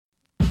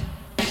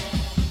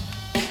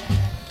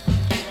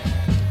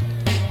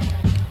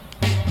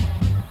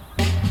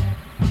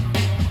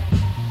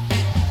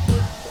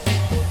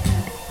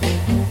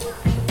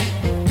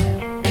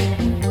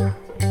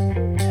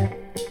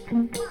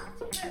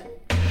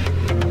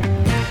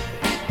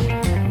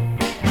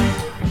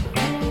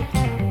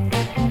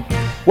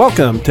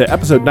Welcome to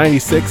episode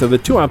 96 of the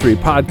 2 on 3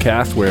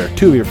 podcast, where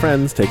two of your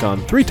friends take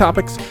on 3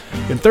 topics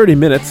in 30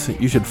 minutes.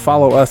 You should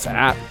follow us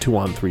at 2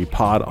 on 3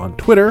 pod on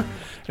Twitter,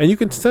 and you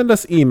can send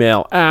us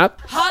email at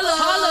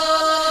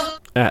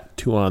at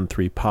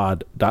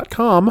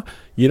 2on3pod.com.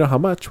 You know how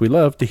much we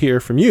love to hear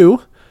from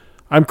you.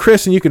 I'm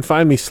Chris, and you can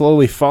find me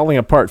slowly falling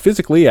apart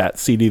physically at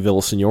CD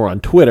Villasenor on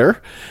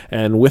Twitter.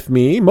 And with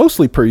me,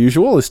 mostly per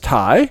usual, is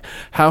Ty.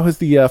 How has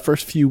the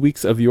first few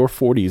weeks of your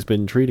 40s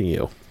been treating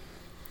you?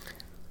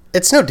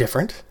 It's no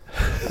different.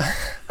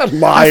 Liar.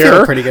 I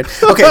feel pretty good.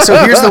 Okay, so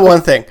here's the one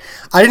thing.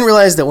 I didn't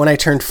realize that when I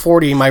turned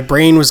 40, my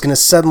brain was going to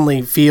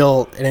suddenly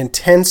feel an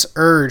intense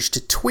urge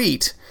to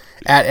tweet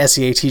at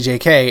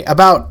SEATJK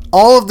about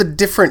all of the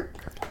different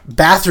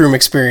bathroom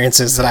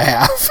experiences that I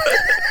have.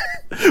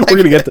 We're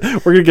gonna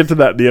get to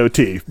that in the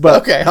OT.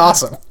 But okay,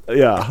 awesome.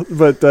 Yeah,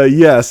 but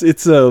yes,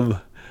 it's and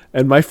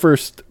my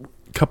first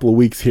couple of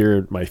weeks here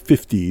in my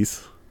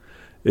 50s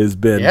has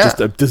been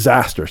just a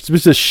disaster. It's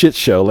just a shit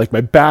show. Like,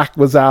 my back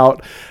was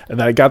out,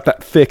 and then I got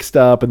that fixed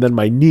up, and then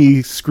my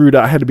knee screwed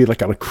up. I had to be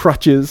like on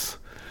crutches.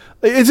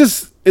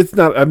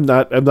 I'm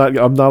not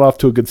off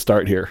to a good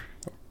start here.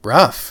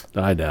 Rough.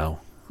 I know.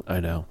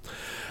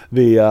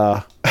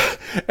 The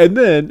and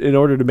then, in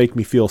order to make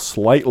me feel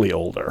slightly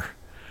older,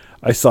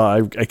 I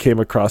came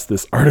across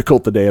this article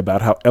today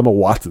about how Emma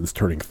Watson's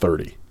turning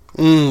 30.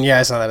 Yeah,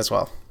 I saw that as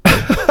well.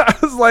 I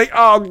was like,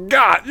 oh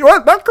God,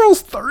 what? That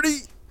girl's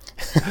 30?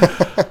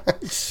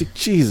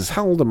 Jesus,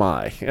 how old am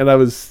I?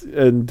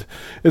 And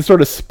it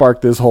sort of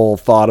sparked this whole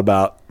thought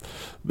about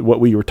what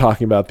we were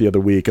talking about the other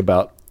week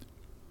about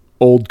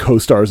old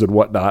co-stars and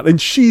whatnot. And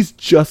she's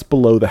just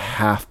below the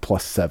half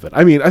plus 7.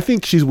 I mean, I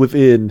think she's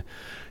within,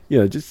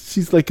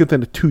 she's like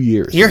within 2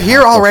 years. You're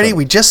here already?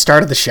 We just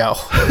started the show.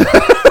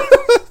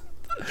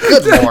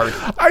 Good Lord.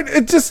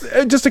 It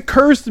just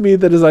occurs to me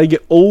that as I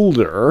get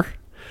older,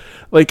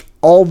 like,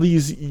 all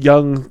these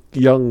young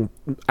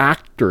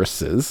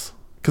actresses,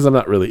 because I'm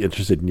not really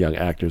interested in young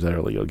actors. I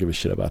don't really give a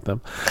shit about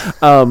them.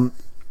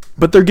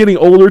 But they're getting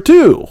older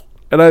too.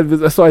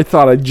 And so I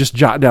thought I'd just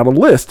jot down a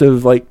list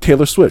of, like,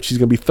 Taylor Swift. She's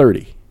going to be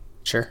 30.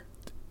 Sure.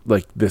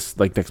 Like next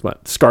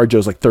month.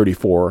 ScarJo's like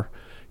 34.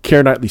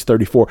 Keira Knightley's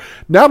 34.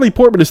 Natalie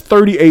Portman is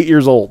 38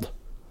 years old.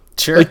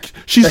 Sure. Like,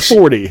 she's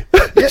 40.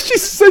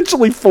 She's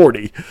essentially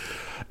 40.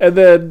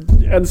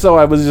 And so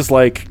I was just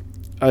like,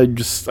 I'm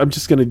just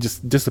going to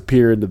just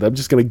disappear into them. I'm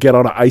just going to get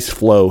on an ice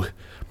floe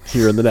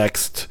here in the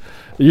next.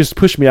 You just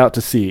push me out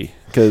to sea,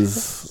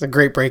 because it's a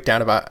great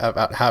breakdown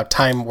about how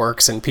time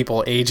works and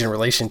people age in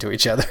relation to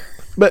each other.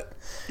 But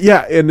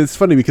yeah, and it's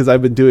funny because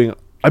I've been doing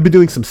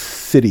some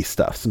city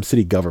stuff, some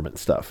city government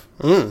stuff.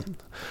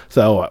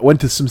 So I went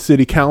to some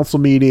city council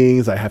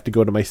meetings. I have to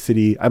go to my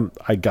city.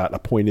 I got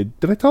appointed.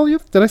 Did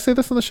I say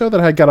this on the show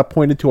that I got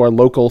appointed to our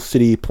local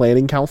city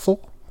planning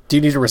council? Do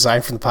you need to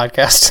resign from the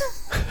podcast?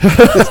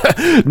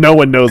 No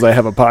one knows I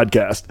have a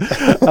podcast.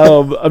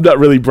 I'm not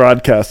really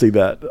broadcasting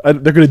that.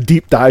 They're going to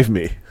deep dive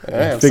me.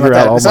 It's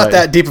not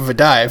that deep of a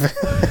dive.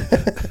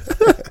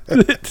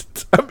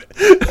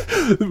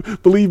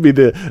 Believe me,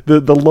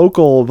 the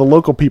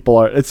local people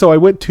are. And so I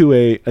went to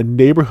a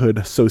neighborhood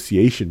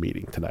association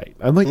meeting tonight.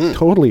 I'm like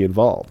totally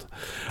involved.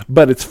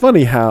 But it's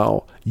funny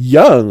how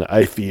young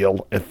I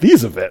feel at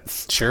these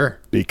events. Sure.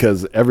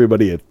 Because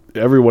everyone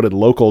in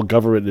local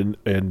government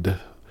and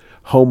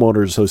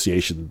homeowners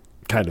association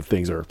kind of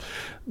things are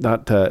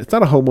not. It's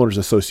not a homeowners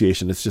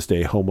association. It's just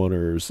a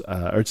homeowners,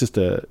 or it's just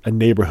a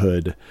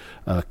neighborhood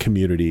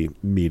community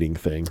meeting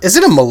thing. Is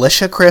it a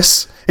militia,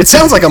 Chris? It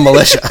sounds like a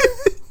militia.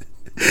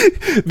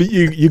 They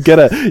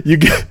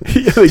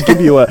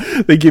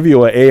give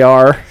you a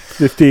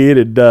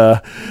AR-15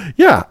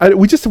 and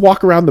we just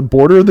walk around the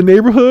border of the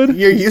neighborhood.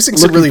 You're using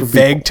some really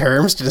vague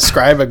terms to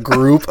describe a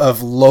group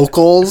of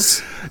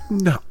locals.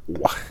 No,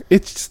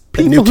 it's just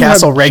the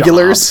Newcastle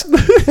Regulars.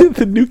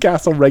 The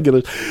Newcastle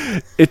Regulars.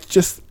 It's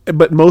just,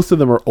 but most of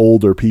them are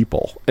older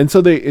people, and so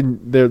they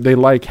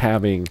like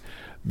having.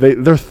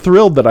 They're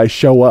thrilled that I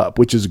show up,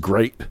 which is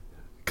great.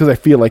 Because I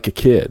feel like a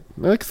kid.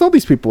 Because all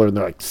these people are in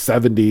their like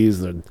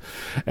 70s,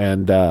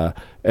 and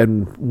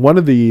one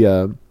of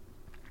the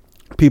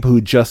people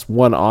who just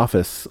won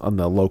office on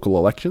the local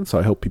election, so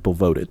I hope people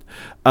voted.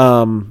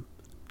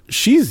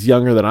 She's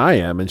younger than I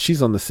am, and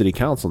she's on the city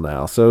council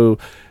now. So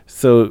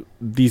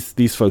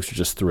these folks are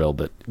just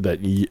thrilled that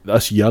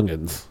us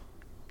youngins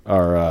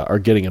are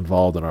getting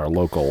involved in our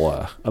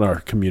local in our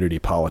community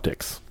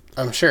politics.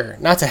 I'm sure.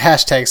 Not to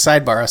hashtag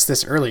sidebar us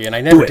this early, and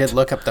I never did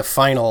look up the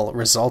final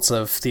results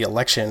of the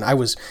election. I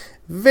was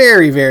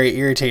very, very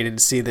irritated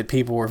to see that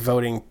people were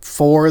voting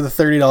for the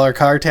 $30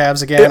 car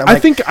tabs again. I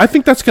think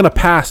that's going to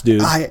pass,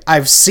 dude.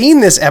 I've seen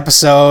this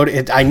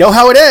episode. I know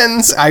how it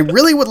ends. I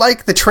really would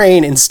like the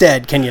train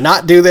instead. Can you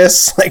not do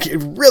this? Like, it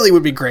really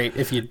would be great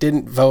if you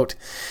didn't vote.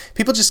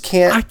 People just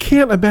can't. I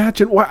can't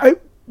imagine why.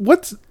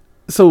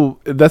 So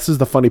this is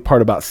the funny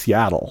part about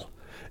Seattle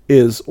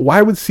is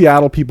why would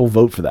Seattle people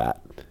vote for that?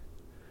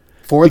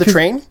 For the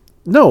train?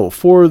 No,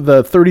 for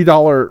the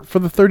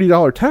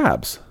 $30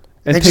 tabs.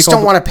 And they just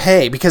don't want to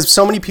pay because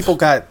so many people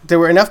there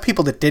were enough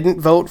people that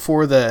didn't vote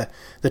for the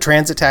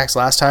transit tax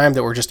last time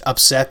that were just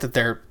upset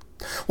that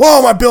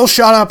whoa, my bill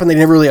shot up, and they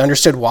never really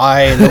understood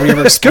why, and nobody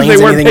ever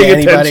explains anything to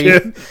anybody.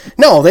 Attention.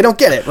 No, they don't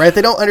get it, right?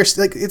 They don't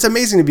understand. Like, it's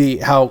amazing to be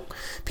how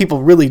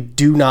people really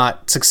do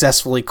not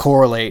successfully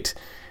correlate,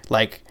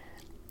 like,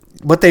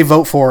 what they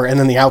vote for and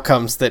then the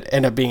outcomes that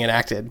end up being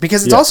enacted.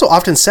 Because it's also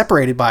often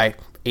separated by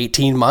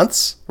 18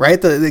 months,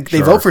 right?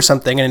 They vote for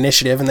something, an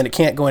initiative, and then it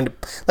can't go into,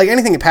 like,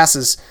 anything that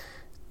passes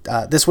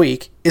this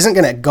week isn't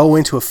going to go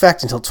into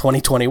effect until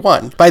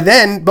 2021. By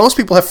then, most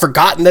people have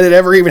forgotten that it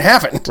ever even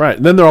happened. Right.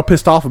 And then they're all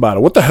pissed off about it.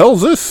 What the hell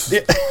is this?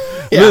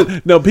 Yeah.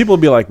 No, people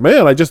will be like,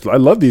 man, I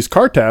love these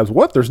car tabs.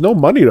 What? There's no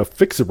money to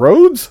fix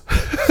roads?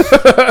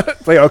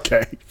 It's like,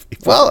 okay.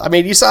 Well, I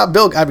mean, you saw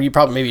you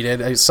probably maybe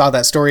did. I saw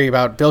that story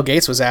about Bill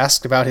Gates was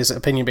asked about his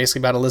opinion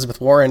basically about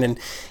Elizabeth Warren, and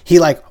he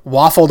like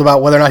waffled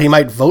about whether or not he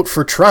might vote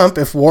for Trump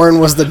if Warren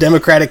was the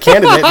Democratic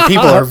candidate. And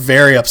people are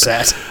very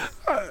upset.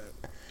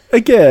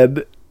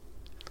 Again,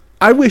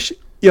 I wish,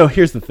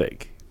 here's the thing.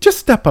 Just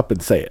step up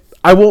and say it.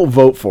 I won't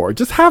vote for it.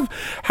 Just have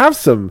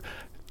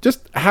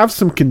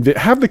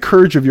the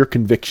courage of your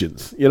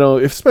convictions,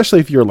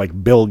 especially if you're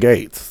like Bill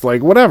Gates,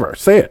 like whatever,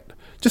 say it.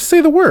 Just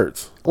say the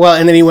words. Well,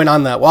 and then he went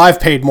on I've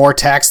paid more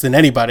tax than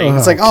anybody.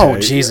 It's like, oh,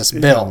 Jesus,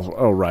 Bill.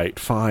 Oh, right.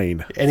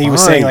 Fine. And he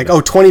was saying like,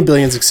 20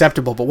 billion is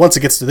acceptable. But once it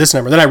gets to this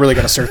number, then I really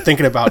got to start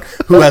thinking about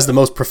who has the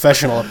most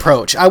professional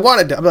approach. I'm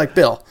like,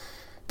 Bill,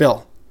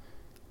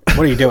 what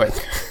are you doing?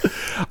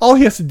 All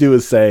he has to do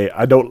is say,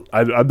 I'm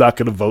not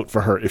going to vote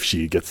for her if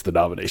she gets the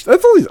nomination.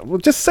 That's all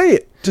just say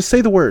it. Just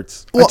say the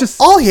words. Well,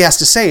 all he has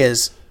to say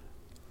is,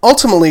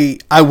 ultimately,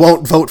 I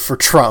won't vote for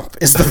Trump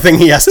is the thing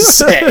he has to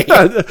say.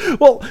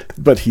 Well,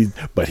 but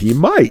he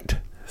might.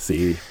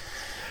 See?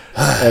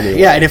 Anyway,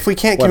 yeah, and if we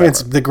can't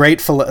convince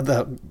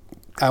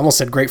I almost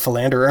said great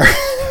philanderer.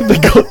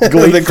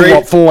 the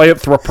great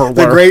philanthropist.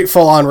 The great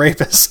full-on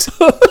rapist.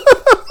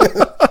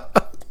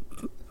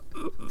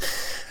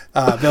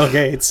 Bill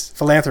Gates,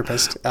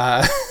 philanthropist.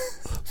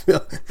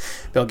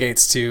 Bill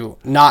Gates to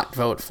not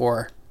vote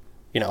for,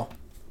 a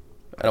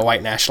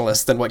white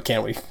nationalist, then what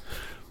can we?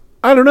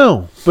 I don't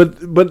know, but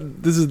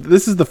this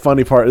is the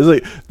funny part.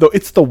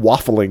 It's the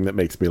waffling that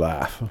makes me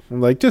laugh.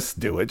 I'm like, just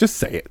do it, just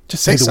say it,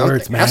 just say the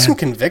words, man. Have some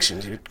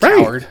convictions, you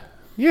coward.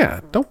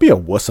 Yeah, don't be a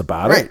wuss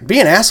about it.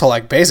 Be an asshole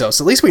like Bezos.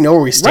 At least we know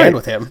where we stand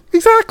with him.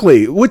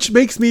 Exactly, which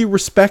makes me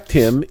respect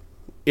him.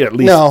 At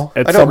least, no,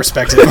 I don't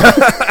respect him.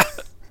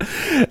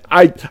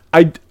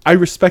 I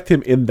respect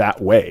him in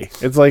that way.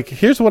 It's like,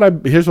 here's what I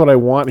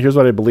want, here's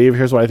what I believe,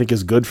 here's what I think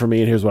is good for me,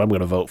 and here's what I'm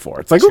going to vote for.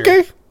 It's like,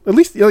 okay, at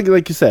least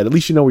like you said, at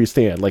least you know where you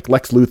stand. Like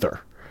Lex Luthor.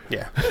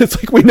 Yeah. It's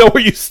like, we know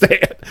where you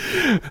stand.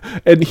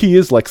 And he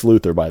is Lex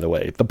Luthor, by the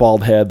way. The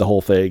bald head, the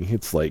whole thing.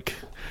 It's like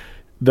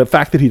the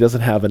fact that he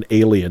doesn't have an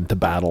alien to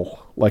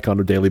battle like on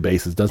a daily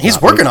basis doesn't.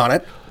 He's working on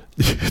it.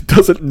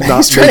 Doesn't not.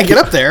 He's trying to get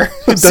up there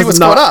and see what's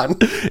going on.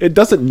 It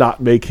doesn't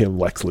not make him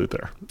Lex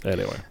Luthor.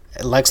 Anyway.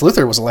 Lex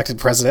Luthor was elected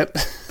president.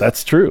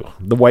 That's true.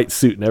 The white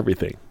suit and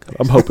everything.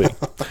 I'm hoping.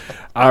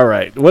 All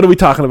right. What are we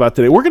talking about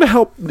today? We're going to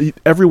help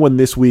everyone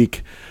this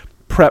week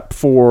prep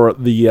for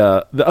the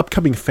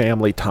upcoming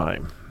family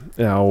time.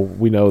 Now,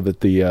 we know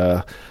that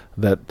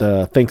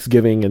that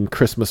Thanksgiving and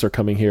Christmas are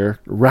coming here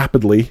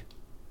rapidly.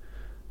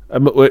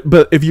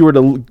 But if you were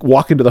to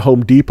walk into the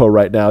Home Depot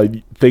right now,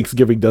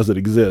 Thanksgiving doesn't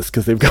exist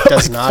because they've got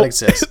does not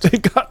exist. They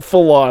got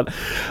full on.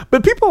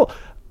 But people,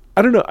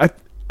 I don't know.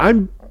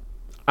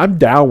 I'm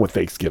down with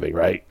Thanksgiving,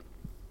 right?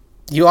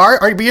 You are?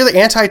 But you're the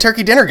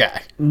anti-turkey dinner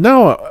guy.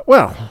 No,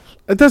 well,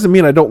 it doesn't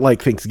mean I don't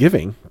like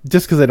Thanksgiving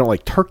just because I don't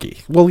like turkey.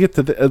 We'll get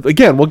to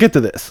we'll get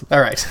to this.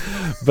 All right.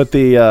 But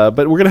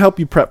but we're gonna help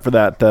you prep for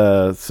that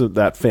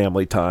that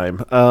family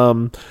time.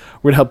 We're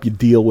gonna help you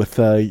deal with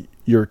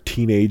your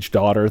teenage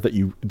daughter that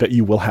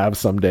you will have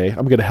someday.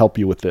 I'm gonna help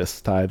you with this,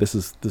 Ty. This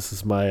is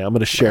I'm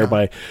gonna share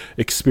my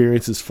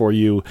experiences for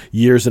you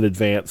years in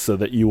advance so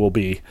that you will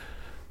be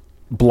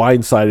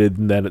blindsided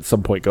and then at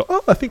some point go,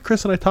 oh, I think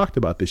Chris and I talked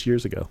about this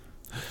years ago.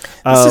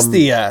 This is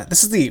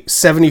the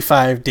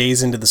 75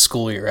 days into the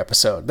school year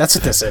episode. That's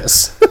what this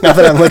is. Now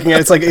that I'm looking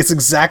at it, it's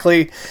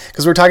exactly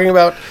because we're talking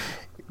about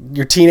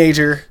your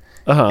teenager.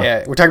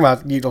 Yeah, we're talking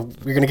about you're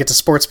going to get to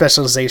sports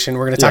specialization.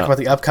 We're going to talk about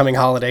the upcoming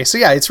holiday. So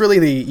yeah, it's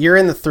really you're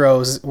in the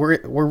throes.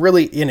 We're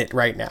really in it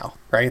right now,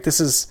 right? This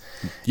is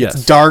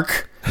it's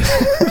dark.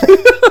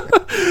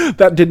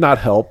 That did not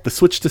help. The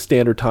switch to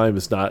standard time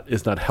is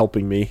not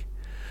helping me.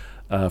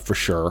 For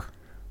sure.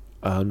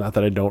 Not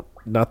that I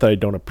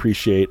don't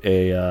appreciate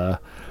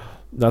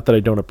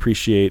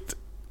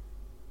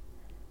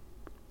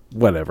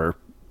whatever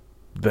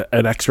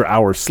an extra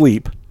hour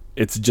sleep.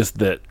 It's just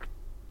that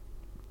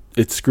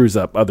it screws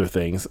up other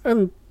things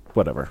and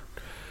whatever.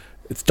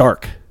 It's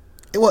dark.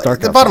 Well,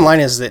 the bottom line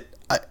is that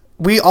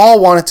we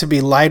all want it to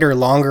be lighter,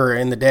 longer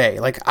in the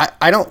day. Like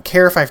I don't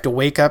care if I have to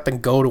wake up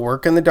and go to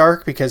work in the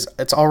dark because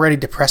it's already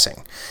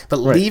depressing. But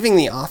leaving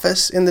the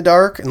office in the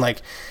dark and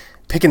like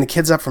picking the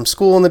kids up from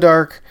school in the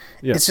dark,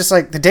 it's just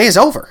like the day is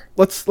over.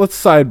 Let's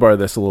sidebar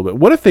this a little bit.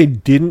 What if they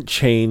didn't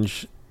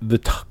change the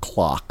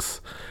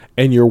clocks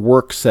and your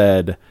work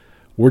said,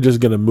 we're just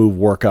going to move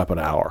work up an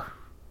hour.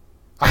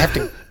 I have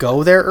to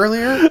go there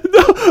earlier? No,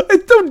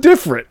 it's so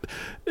different.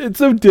 It's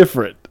so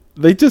different.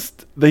 They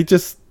just,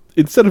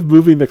 instead of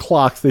moving the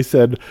clocks, they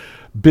said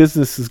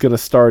business is going to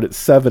start at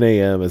 7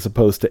 a.m. as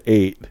opposed to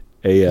 8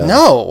 a.m.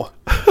 No.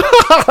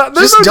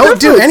 Just don't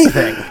do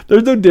anything.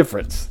 There's no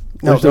difference.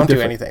 No, don't do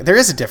anything. There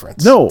is a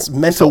difference. No. It's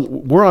mental. So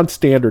we're on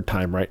standard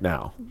time right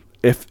now.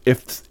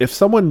 If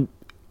someone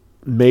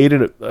made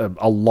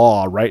a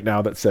law right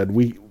now that said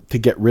to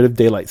get rid of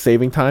daylight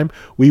saving time,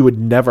 we would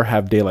never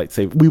have daylight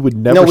saving. We would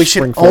never. No, we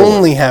should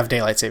only have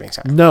daylight saving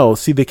time. No,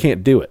 see, they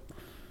can't do it.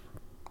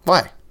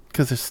 Why?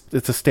 Because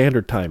it's a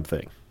standard time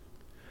thing.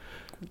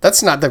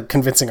 That's not the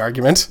convincing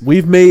argument.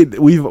 We've made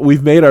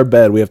our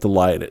bed. We have to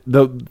lie in it.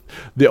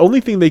 The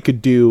only thing they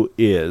could do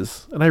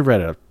is, and I read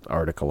an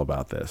article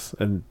about this,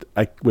 and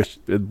I wish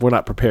we're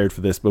not prepared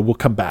for this, but we'll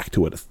come back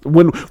to it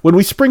when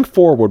we spring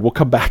forward. We'll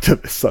come back to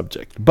this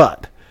subject.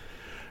 But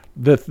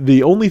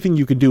the only thing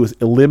you can do is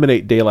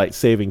eliminate daylight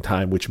saving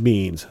time, which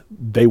means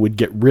they would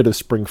get rid of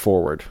spring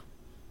forward.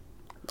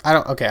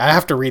 Okay, I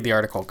have to read the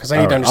article because I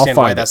need to understand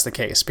why that's the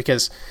case.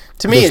 Because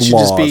to me,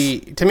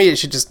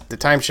 the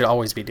time should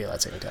always be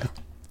daylight saving time.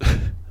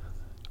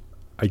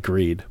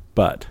 Agreed.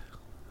 But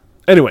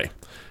anyway,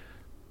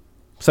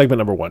 segment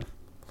number 1.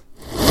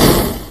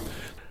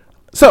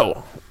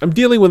 So I'm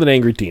dealing with an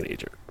angry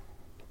teenager,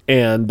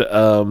 and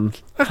I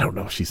don't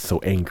know if she's so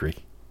angry,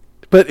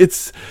 but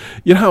it's,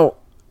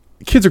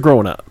 kids are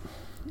growing up.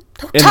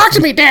 Don't talk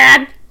to me,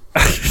 Dad.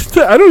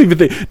 I don't even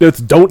think it's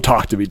don't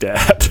talk to me,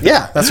 Dad.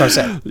 Yeah, that's what I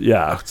said.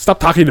 Yeah, stop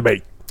talking to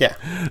me. Yeah,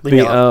 leave me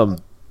alone.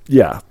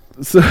 Yeah.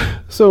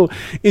 So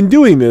in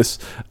doing this,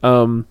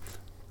 I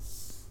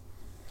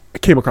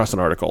came across an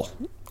article.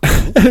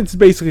 It's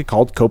basically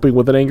called "Coping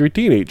with an Angry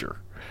Teenager,"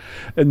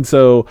 and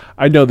so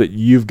I know that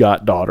you've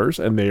got daughters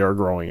and they are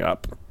growing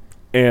up,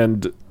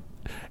 and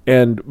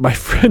my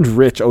friend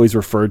Rich always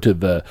referred to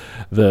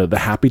the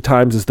happy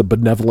times as the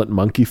benevolent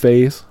monkey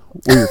phase,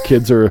 where your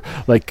kids are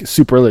like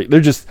super,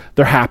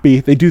 they're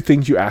happy. They do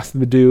things you ask them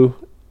to do.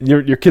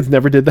 Your kids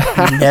never did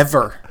that?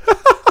 Never.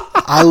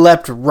 I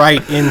leapt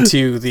right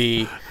into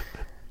the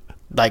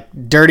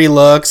dirty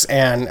looks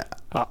and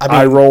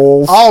eye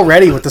rolls.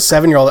 Already with the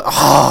 7-year-old.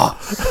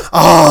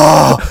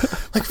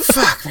 Like,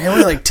 fuck, man,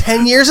 we're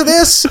 10 years of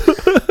this?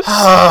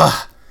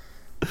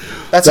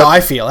 That's how I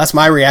feel. That's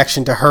my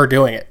reaction to her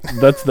doing it.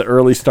 That's the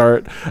early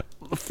start.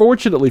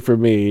 Fortunately for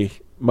me,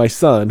 my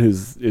son,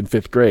 who's in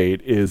 5th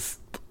grade, is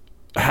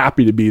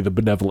happy to be the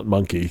benevolent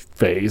monkey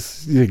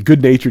phase. He's a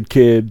good-natured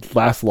kid,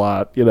 laughs a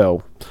lot,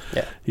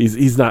 Yeah.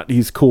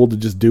 He's cool to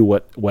just do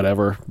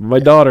whatever. My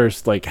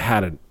daughter's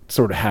had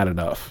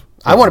enough.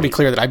 I want to be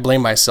clear that I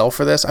blame myself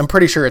for this. I'm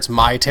pretty sure it's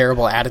my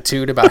terrible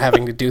attitude about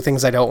having to do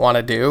things I don't want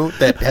to do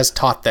that has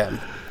taught them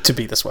to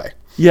be this way.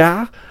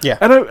 Yeah. Yeah.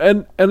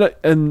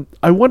 And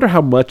I wonder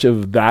how much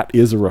of that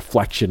is a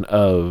reflection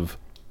of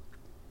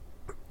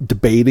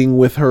debating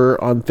with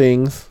her on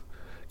things,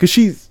 because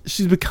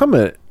she's become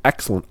an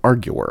excellent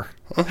arguer.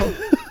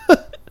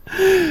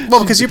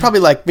 Well, because you're probably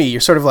like me. You're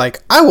sort of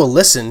like, I will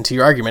listen to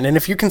your argument, and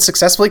if you can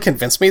successfully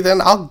convince me,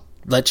 then I'll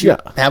let you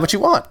have what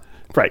you want.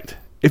 Right.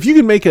 If you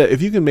can make a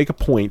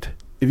point,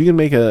 if you can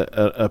make an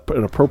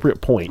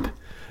appropriate point,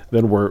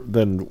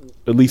 then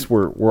at least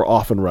we're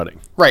off and running.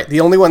 Right.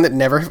 The only one that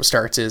never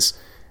starts is,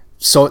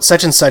 so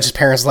such and such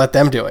parents let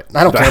them do it.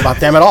 I don't care about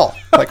them at all.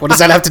 What does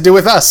that have to do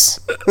with us?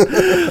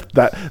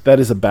 That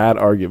is a bad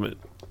argument.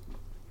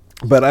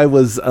 But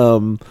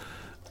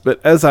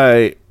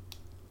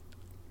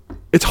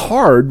it's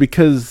hard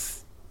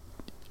because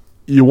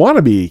you want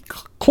to be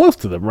close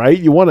to them, right?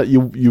 You want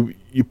to,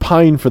 you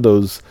pine for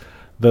those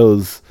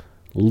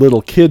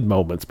little kid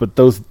moments, but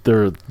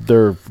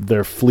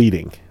they're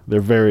fleeting.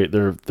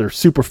 They're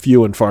super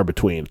few and far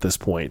between at this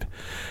point.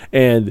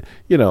 And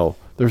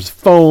there's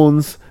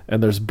phones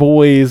and there's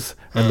boys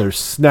and there's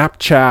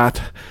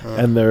Snapchat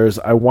and there's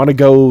I want to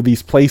go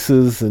these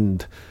places,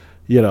 and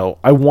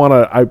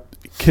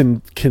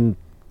can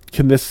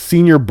this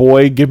senior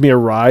boy give me a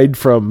ride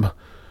from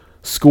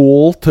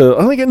school to,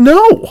 I'm like,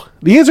 no.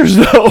 The answer is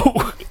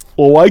no.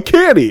 Well, why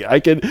can't he? I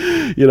can,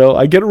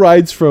 I get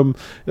rides from,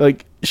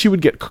 she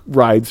would get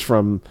rides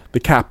from the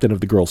captain of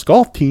the girls'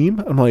 golf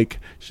team. I'm like,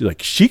 she's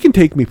like, she can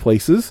take me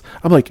places.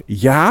 I'm like,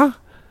 yeah.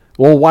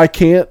 Well, why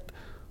can't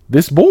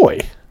this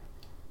boy?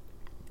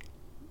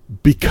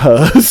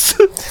 Because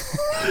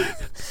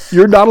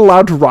you're not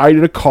allowed to ride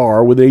in a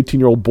car with an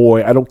 18-year-old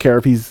boy. I don't care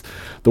if he's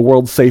the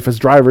world's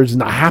safest driver. It's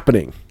not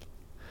happening.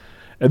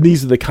 And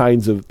these are the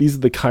kinds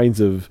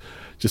of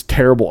just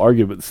terrible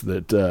arguments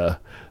that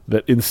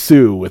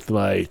ensue with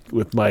my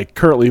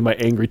currently my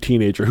angry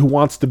teenager who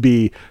wants to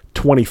be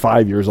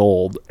 25 years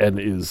old and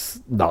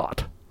is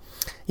not.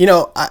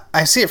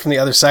 I see it from the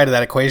other side of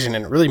that equation,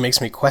 and it really makes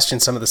me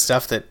question some of the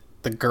stuff that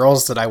the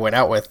girls that I went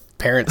out with,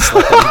 parents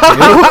let them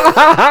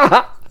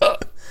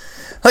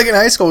do. In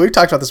high school, we've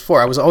talked about this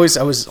before. I was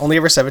only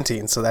ever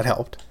 17, so that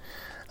helped.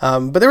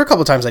 But there were a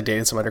couple of times I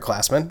dated some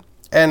underclassmen,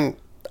 and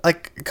a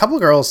couple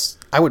of girls,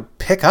 I would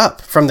pick pick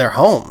up from their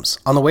homes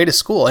on the way to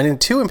school. And in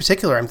two in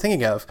particular, I'm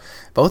thinking of,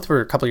 both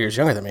were a couple years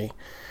younger than me.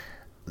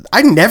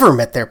 I never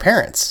met their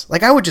parents.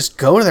 Like, I would just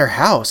go to their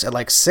house at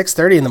like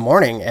 6:30 in the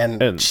morning,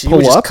 and she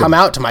would just come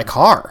out to my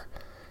car.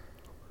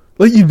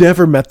 Like, you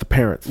never met the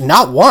parents?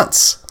 Not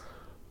once.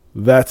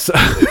 That's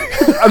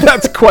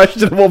that's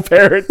questionable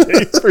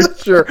parenting for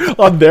sure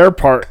on their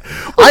part.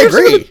 Well, I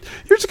agree.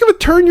 You're just gonna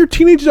turn your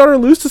teenage daughter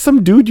loose to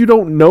some dude you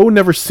don't know,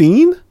 never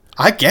seen?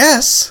 I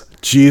guess.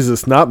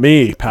 Jesus, not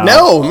me, pal.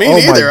 No, me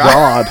neither. Oh my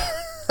God.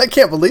 I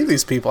can't believe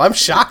these people. I'm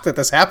shocked that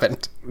this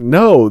happened.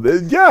 No,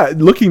 yeah,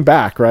 looking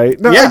back, right?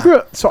 No, Yeah.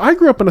 I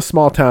grew up in a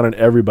small town and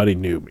everybody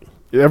knew me.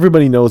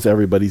 Everybody knows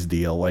everybody's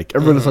deal. Like,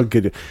 everybody's so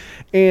good.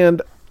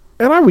 And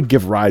I would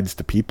give rides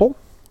to people.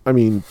 I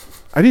mean,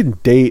 I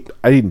didn't date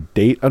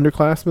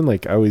underclassmen.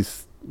 Like, I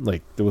always,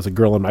 like, there was a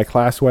girl in my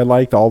class who I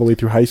liked all the way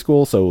through high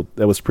school, so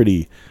that was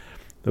pretty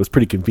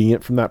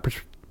convenient from that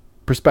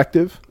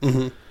perspective.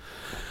 Mm-hmm.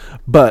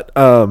 But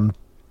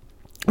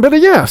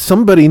yeah,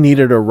 somebody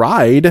needed a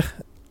ride.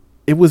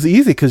 It was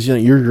easy because, you know,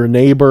 you're your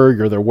neighbor,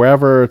 you're there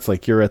wherever. It's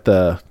like you're at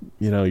the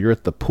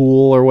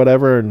pool or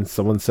whatever, and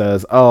someone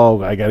says,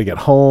 "Oh, I got to get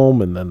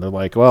home," and then they're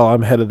like, "Well,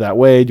 I'm headed that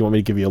way. Do you want me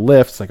to give you a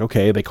lift?" It's like,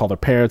 okay. They call their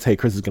parents, "Hey,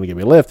 Chris is going to give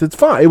me a lift." It's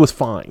fine. It was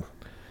fine.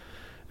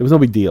 It was no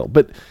big deal.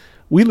 But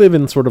we live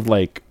in sort of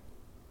like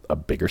a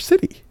bigger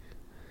city,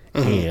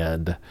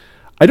 and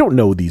I don't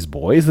know these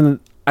boys, and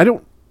I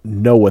don't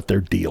know what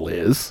their deal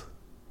is,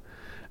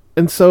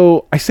 and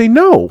so I say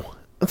no.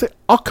 I say,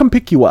 "I'll come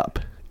pick you up.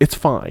 It's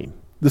fine."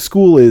 The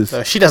school is...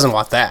 She doesn't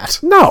want that.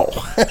 No.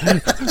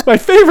 My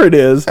favorite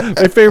is,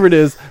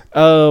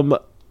 the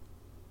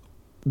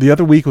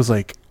other week was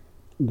like,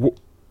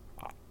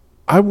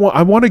 I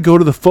want to go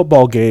to the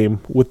football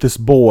game with this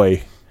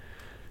boy.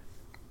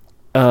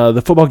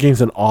 The football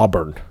game's in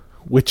Auburn,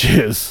 which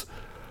is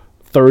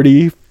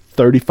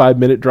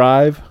 35-minute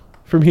drive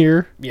from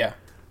here. Yeah.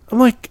 I'm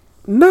like,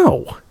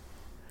 no.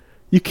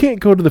 You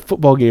can't go to the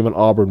football game in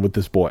Auburn with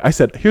this boy. I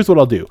said, here's what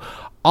I'll do.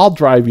 I'll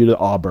drive you to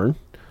Auburn.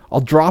 I'll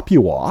drop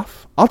you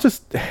off.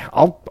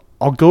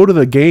 I'll go to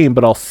the game,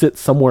 but I'll sit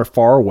somewhere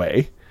far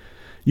away.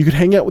 You could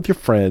hang out with your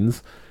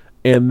friends,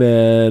 and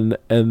then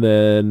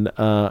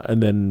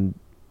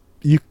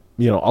you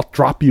know, I'll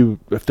drop you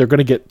if they're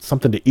gonna get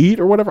something to eat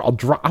or whatever. I'll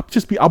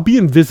be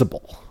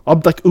invisible. I'll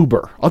be like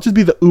Uber. I'll just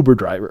be the Uber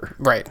driver.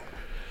 Right.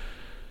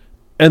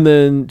 And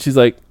then she's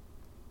like,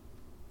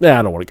 "Nah,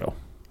 I don't want to go."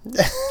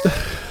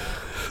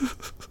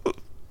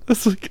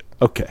 It's like,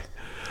 okay.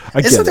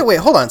 Wait,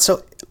 hold on.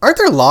 So aren't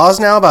there laws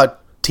now about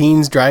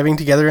teens driving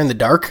together in the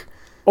dark?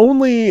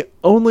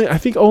 I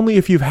think only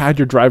if you've had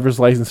your driver's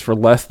license for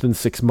less than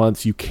 6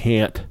 months, you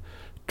can't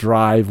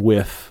drive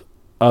with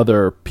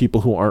other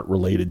people who aren't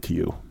related to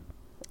you.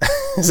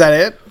 Is that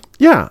it?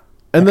 Yeah.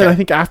 And then I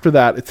think after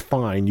that, it's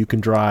fine. You can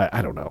drive.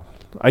 I don't know.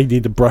 I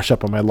need to brush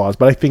up on my laws,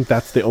 but I think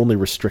that's the only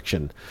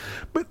restriction.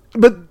 But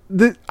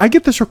I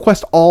get this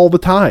request all the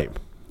time.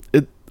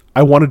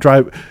 I want to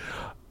drive...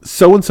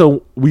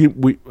 So-and-so, he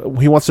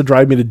wants to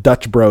drive me to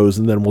Dutch Bros,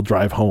 and then we'll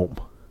drive home.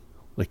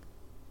 Like,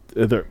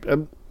 I don't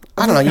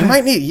know. You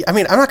might need... I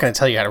mean, I'm not going to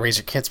tell you how to raise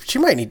your kids, but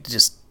you might need to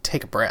just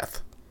take a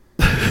breath.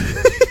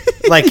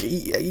 Like,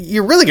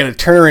 you're really going to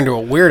turn her into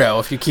a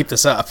weirdo if you keep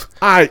this up.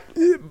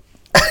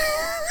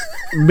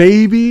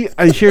 Maybe.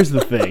 Here's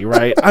the thing,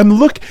 right? I'm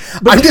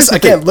just,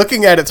 again,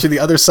 looking at it through the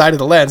other side of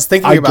the lens,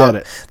 thinking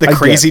about the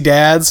crazy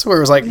dads, where it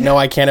was like, no,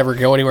 I can't ever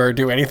go anywhere or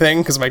do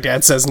anything because my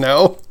dad says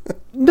no.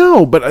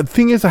 No, but the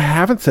thing is, I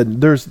haven't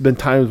said... There's been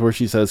times where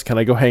she says, "Can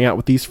I go hang out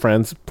with these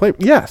friends?"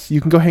 Yes, you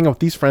can go hang out with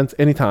these friends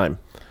anytime.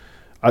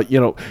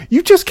 You know,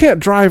 you just can't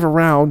drive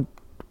around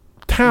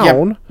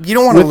town. Yeah, you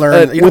don't want to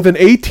learn... with an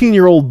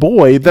 18-year-old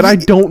boy that I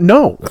don't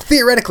know.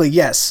 Theoretically,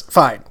 yes,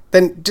 fine.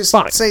 Then just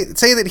say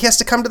that he has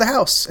to come to the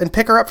house and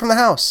pick her up from the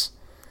house.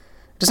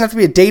 It doesn't have to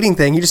be a dating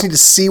thing. You just need to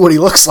see what he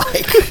looks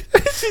like.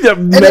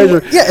 And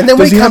then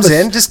when he comes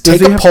in, just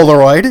take a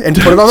Polaroid and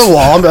put it on the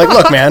wall and be like,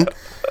 "Look, man,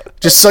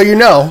 just so you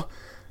know,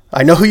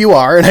 I know who you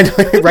are, and I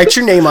know, write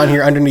your name on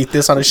here underneath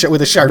this on with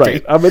a Sharpie.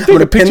 Right. I'm going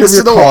to pin this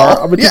to the wall.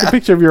 I'm going to take a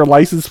picture of your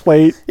license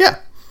plate." Yeah.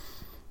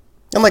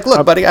 I'm like,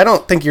 "Look, buddy, I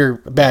don't think you're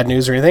bad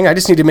news or anything. I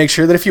just need to make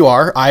sure that if you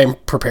are, I'm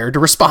prepared to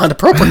respond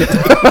appropriately."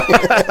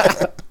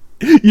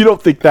 You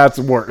don't think that's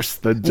worse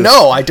than just...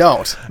 No, I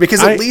don't.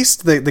 Because at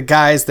least the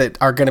guys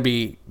that are going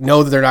to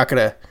know that they're not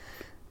going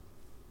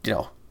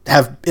to,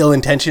 have ill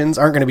intentions,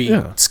 aren't going to be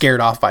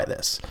scared off by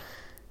this.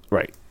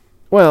 Right.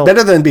 Well,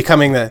 better than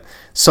becoming the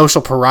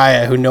social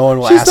pariah who no one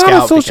will ask out. She's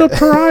not a social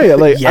pariah.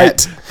 Like,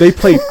 yet.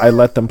 I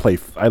let her play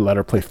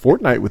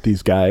Fortnite with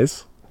these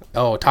guys.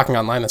 Oh, talking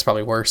online, that's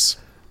probably worse.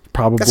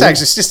 Probably. That's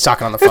actually just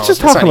talking on the phone. It's just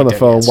talking on the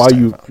phone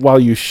while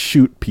you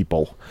shoot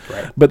people.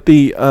 Right. But do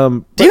you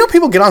know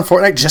people get on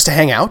Fortnite just to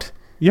hang out?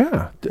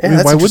 Yeah. I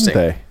mean, why wouldn't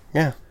they?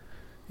 Yeah.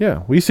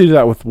 Yeah. We used to do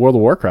that with World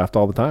of Warcraft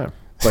all the time.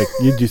 Like,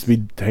 you'd just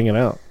be hanging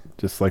out,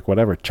 just like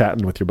whatever,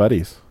 chatting with your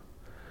buddies,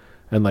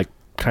 and like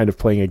kind of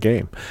playing a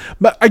game.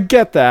 But I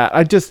get that.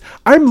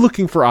 I'm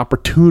looking for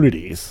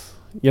opportunities.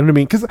 You know what I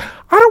mean? Because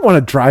I don't want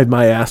to drive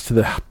my ass to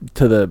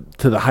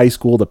the high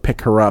school to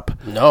pick her up.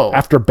 No.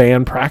 After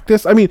band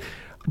practice. I mean,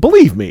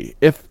 believe me,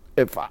 if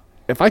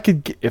I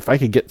could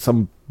get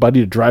somebody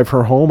to drive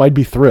her home, I'd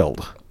be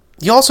thrilled.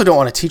 You also don't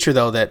want to teach her,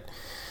 though, that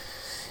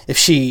if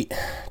she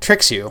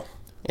tricks you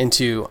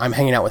into I'm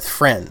hanging out with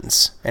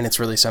friends and it's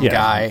really some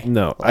guy.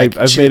 No, like,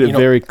 I've made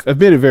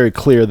it very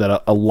clear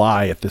that a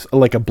lie at this,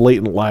 like a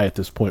blatant lie at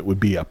this point, would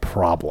be a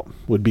problem.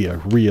 Would be a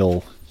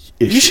real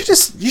issue.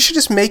 You should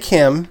just make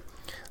him.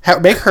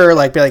 Make her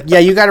be like, yeah,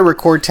 you got to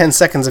record 10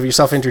 seconds of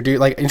yourself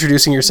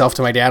introducing yourself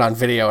to my dad on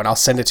video, and I'll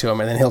send it to him,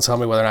 and then he'll tell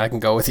me whether or not I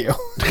can go with you.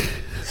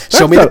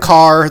 Show me the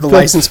car, the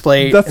license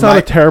plate. That's not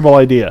a terrible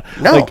idea.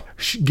 No,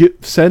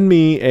 send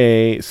me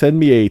a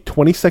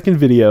 20-second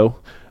video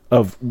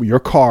of your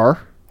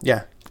car.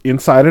 Yeah,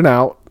 inside and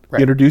out.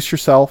 Right. Introduce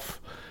yourself,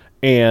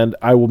 and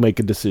I will make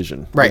a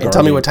decision. Right, and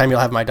tell me what time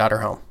you'll have my daughter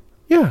home.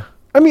 Yeah.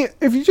 I mean,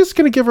 if you're just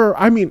going to give her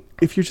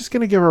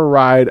a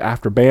ride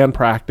after band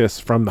practice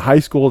from the high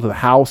school to the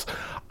house,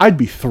 I'd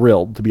be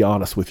thrilled, to be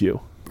honest with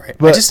you. Right.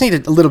 But I just need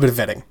a little bit of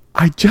vetting.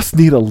 I just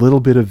need a little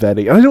bit of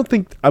vetting. And I don't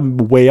think I'm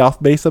way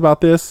off base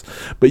about this,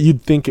 but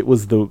you'd think it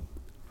was the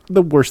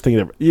worst thing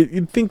ever.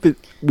 You'd think that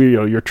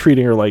you're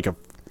treating her like a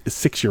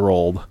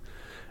 6-year-old,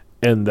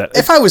 and that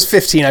if I was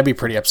 15, I'd be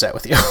pretty upset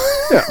with you.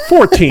 Yeah,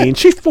 14.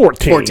 She's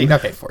 14. 14.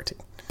 Okay, 14.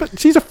 But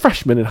she's a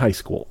freshman in high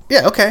school.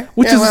 Yeah, okay.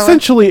 Which is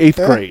essentially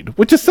 8th grade,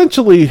 which is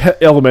essentially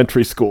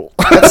elementary school.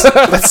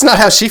 That's not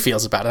how she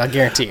feels about it, I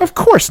guarantee you. Of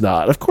course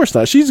not. Of course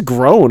not. She's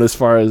grown as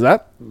far as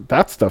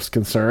that stuff's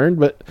concerned,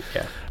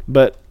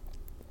 but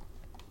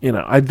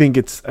I think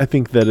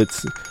that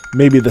it's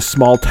maybe the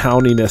small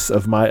towniness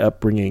of my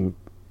upbringing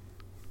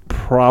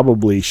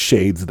probably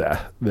shades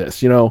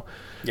this.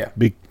 Yeah.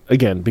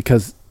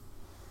 Because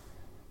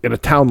in a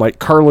town like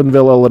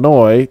Carlinville,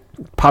 Illinois,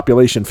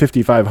 population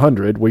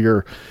 5,500,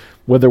 where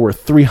there were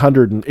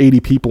 380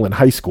 people in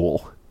high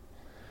school.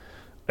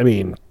 I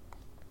mean,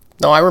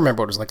 no, I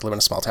remember what it was like to live in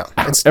a small town.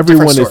 It's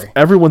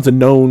everyone's a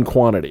known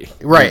quantity.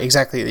 Right,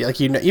 exactly.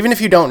 Like even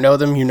if you don't know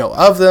them, you know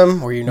of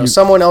them, or you know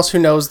someone else who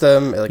knows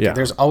them.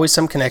 There's always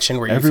some connection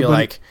where you feel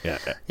like,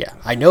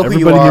 I know who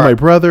you are. Everybody knew my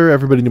brother.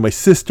 Everybody knew my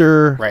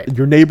sister. Right.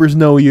 Your neighbors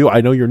know you.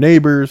 I know your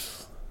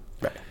neighbors.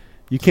 Right.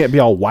 You can't be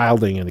all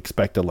wilding and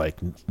expect to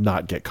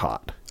not get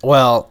caught.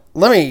 Well,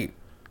 let me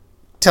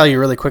tell you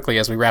really quickly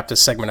as we wrap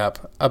this segment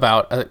up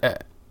about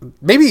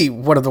maybe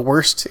one of the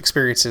worst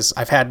experiences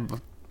I've had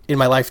in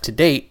my life to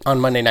date on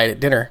Monday night at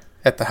dinner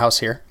at the house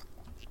here.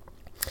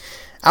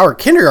 Our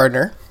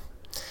kindergartner,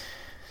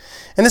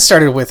 and this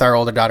started with our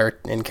older daughter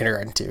in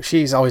kindergarten too.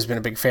 She's always been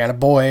a big fan of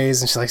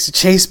boys, and she likes to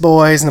chase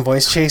boys, and the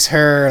boys chase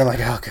her, and I'm like,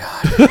 oh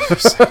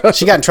God.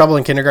 She got in trouble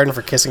in kindergarten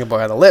for kissing a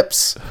boy on the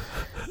lips.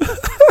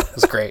 It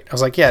was great. I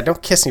was like, yeah,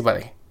 don't kiss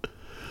anybody.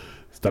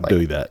 Stop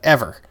doing that.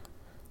 Ever.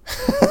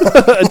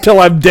 Until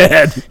I'm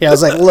dead. Yeah, I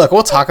was like, look,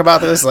 we'll talk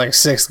about this like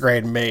 6th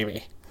grade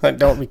maybe.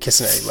 Don't be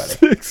kissing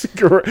anybody. 6th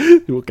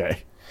grade.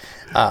 Okay.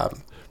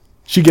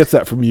 She gets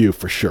that from you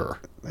for sure.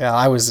 Yeah,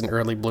 I was an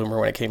early bloomer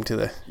when it came to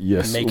the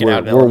making we're,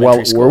 out in we're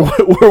elementary well,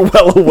 school. We're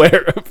well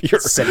aware of your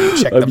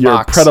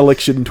box.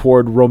 predilection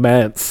toward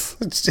romance.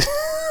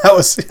 I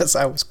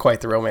was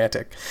quite the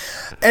romantic.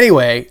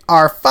 Anyway,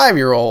 our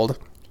 5-year-old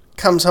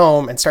comes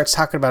home and starts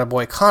talking about a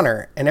boy,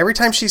 Connor, and every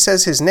time she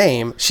says his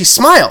name, she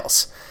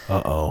smiles.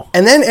 Uh-oh.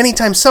 And then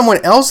anytime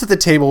someone else at the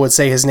table would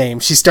say his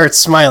name, she starts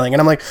smiling. And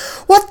I'm like,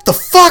 what the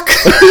fuck?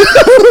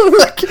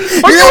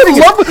 Are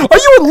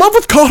you in love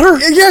with Connor?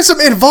 You have some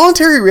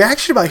involuntary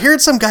reaction about hearing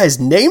some guy's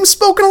name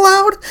spoken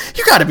aloud?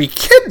 You gotta be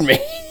kidding me.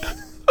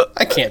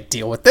 I can't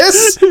deal with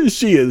this.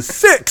 She is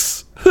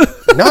 6.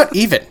 Not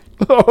even.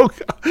 Oh,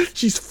 God.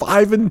 She's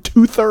 5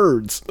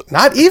 2/3.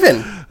 Not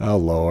even. Oh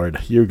Lord,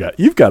 you've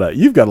got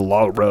a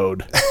long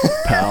road,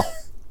 pal.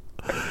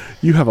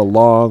 You have a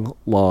long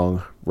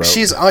road.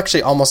 She's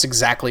actually almost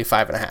exactly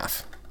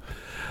 5.5.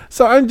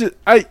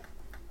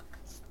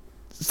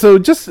 So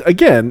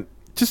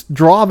just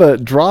draw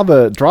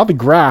the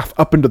graph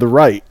up and to the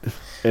right,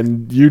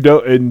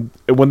 and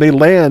when they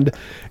land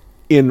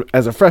in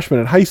as a freshman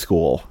in high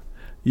school,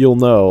 you'll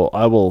know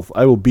I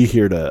will be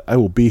here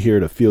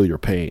to feel your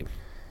pain.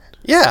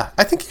 Yeah,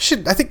 I think you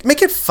should. I think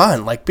make it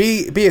fun. Like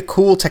be a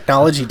cool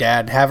technology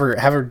dad. Have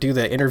her do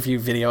the interview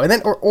video, and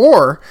then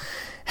or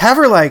have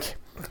her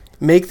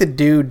make the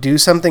dude do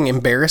something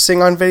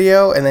embarrassing on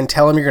video, and then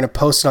tell him you're going to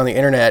post it on the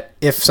internet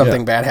if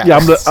something bad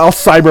happens. Yeah, I'll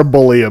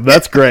cyberbully him.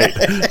 That's great.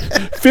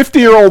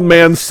 50-year-old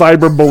man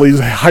cyberbullies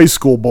a high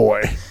school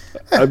boy.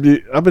 I'm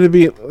going to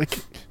be like.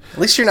 At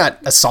least you're not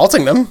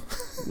assaulting them.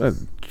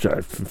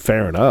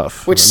 Fair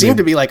enough. Which seemed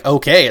to be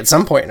okay at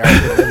some point in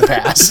the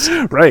past.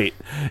 Right.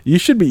 You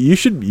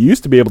used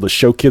to be able to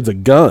show kids a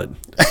gun.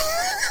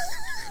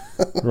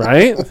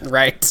 Right?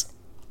 Right.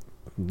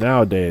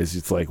 Nowadays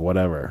it's like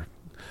whatever.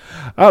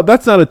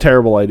 That's not a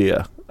terrible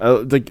idea.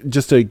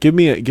 Just to give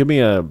me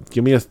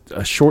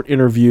a short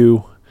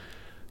interview.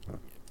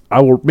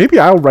 I'll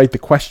write the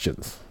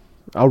questions.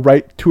 I'll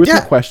write 2 or 3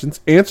 Yeah.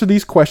 questions. Answer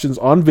these questions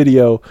on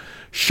video.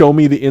 Show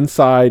me the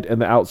inside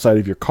and the outside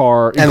of your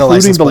car, And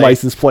including the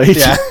license plate.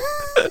 Yeah.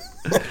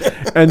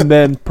 And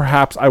then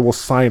perhaps I will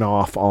sign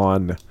off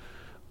on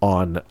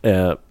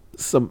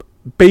some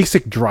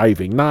basic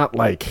driving, not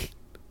like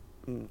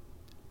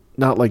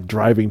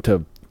driving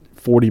to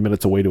 40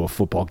 minutes away to a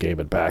football game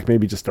and back.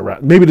 Maybe just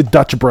around, maybe the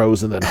Dutch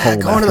Bros and then home.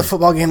 Going to the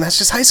football game, that's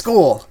just high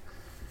school.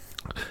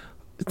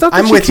 It's not that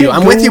I'm she with you. can't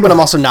I'm with go, you, but I'm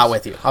also not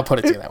with you. I'll put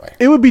it to you that way.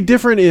 It would be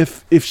different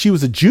if she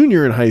was a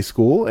junior in high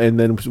school and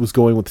then was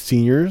going with the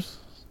seniors.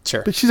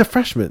 Sure. But she's a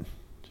freshman.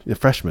 She's a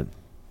freshman.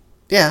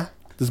 Yeah.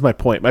 This is my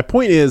point. My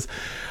point is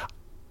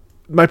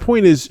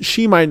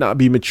she might not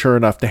be mature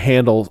enough to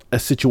handle a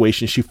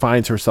situation she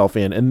finds herself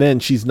in, and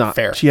then she's not.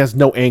 Fair. She has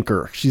no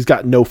anchor. She's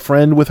got no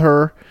friend with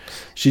her.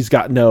 She's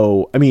got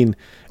no. I mean,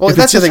 Well, if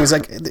that's it's the just-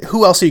 thing. Is like,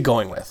 who else are you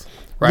going with?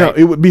 Right. No,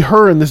 it would be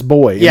her and this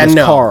boy Yeah. in this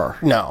No. car.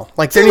 No.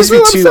 Like there See, needs to be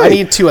that's what 2. I'm I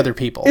saying. need 2 other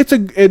people. It's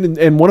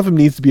and one of them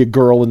needs to be a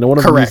girl, and one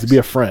of them needs to be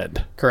a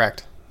friend.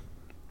 Correct.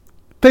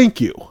 Thank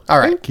you. All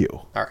right. Thank you.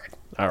 All right.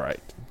 All right.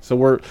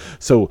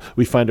 So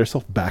we find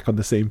ourselves back on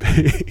the same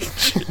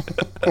page.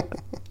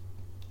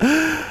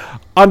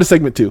 On to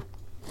segment 2.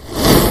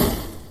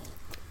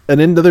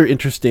 And another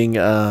interesting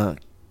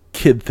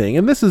kid thing,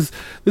 and this is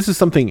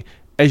something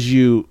as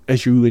you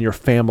and your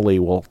family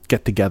will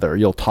get together,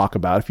 you'll talk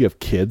about if you have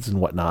kids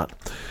and whatnot.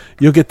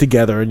 You'll get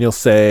together and you'll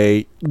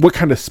say, what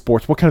kind of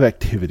sports, what kind of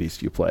activities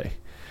do you play?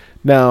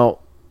 Now,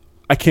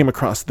 I came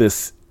across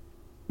this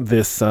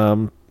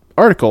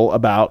article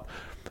about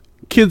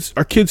kids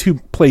who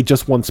play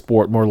just one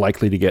sport more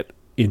likely to get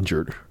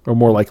injured or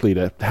more likely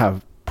to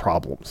have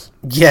problems.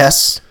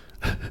 Yes.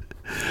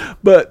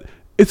 But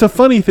it's a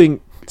funny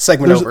thing.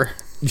 Segment over.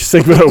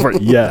 Segment over.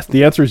 Yes.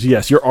 The answer is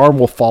yes. Your arm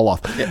will fall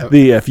off. Yeah.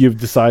 If you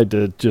decide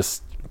to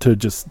just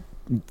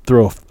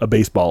throw a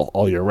baseball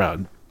all year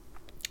round.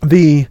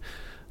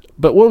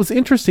 But what was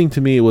interesting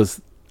to me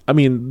was, I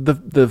mean,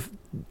 the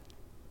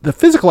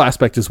physical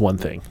aspect is one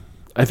thing.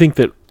 I think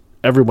that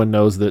everyone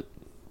knows that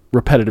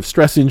repetitive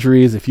stress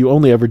injuries, if you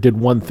only ever did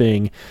one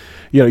thing,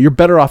 you're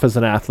better off as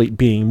an athlete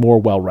being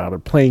more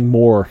well-rounded. Playing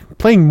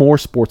more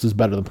sports is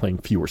better than playing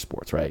fewer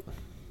sports, right?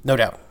 No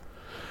doubt.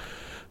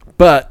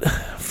 But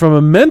from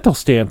a mental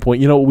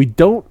standpoint, we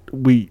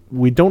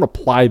don't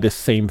apply this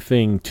same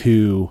thing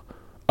to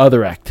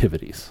other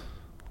activities.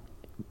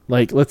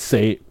 Like, let's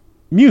say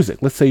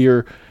music. Let's say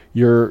your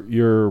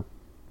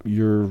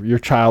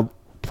child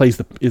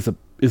is a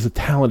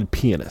talented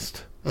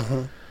pianist.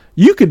 Mm-hmm.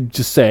 You could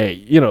just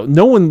say,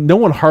 no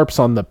one harps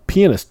on the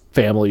pianist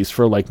families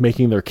for like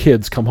making their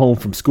kids come home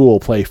from school,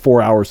 play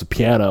 4 hours of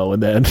piano,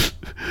 and then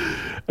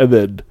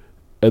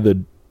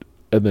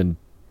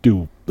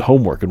do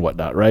homework and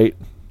whatnot, right?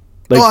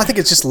 Well, I think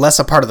it's just less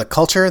a part of the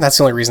culture. That's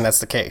the only reason that's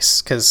the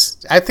case.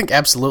 Because I think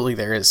absolutely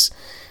there's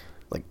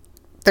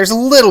a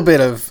little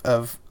bit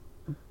of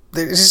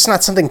there's just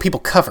not something people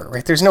cover,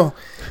 right? There's no.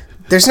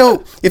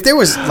 If there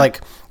was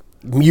like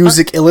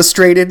Music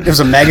Illustrated, there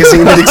was a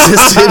magazine that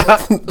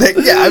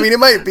existed. Yeah, I mean, it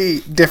might be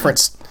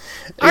different.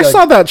 I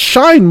saw that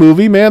Shine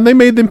movie, man. They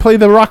made them play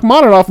the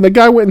Rachmaninoff, and the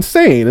guy went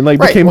insane and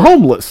became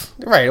homeless.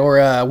 Right,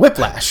 or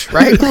Whiplash,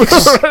 right?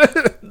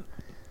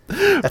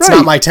 That's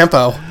not my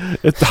tempo.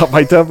 It's not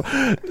my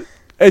tempo.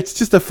 It's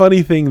just a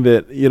funny thing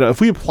that,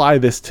 if we apply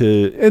this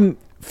to, and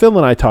Phil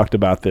and I talked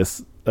about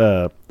this,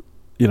 a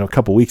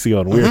couple weeks ago,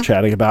 and we were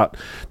chatting about,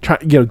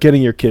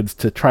 getting your kids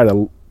to try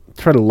to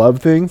love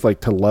things, like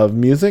to love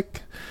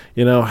music.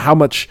 How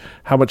much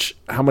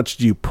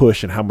do you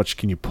push and how much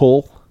can you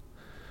pull?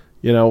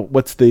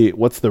 What's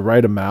the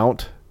right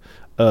amount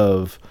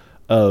of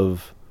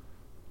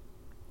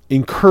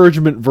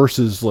encouragement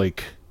versus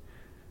like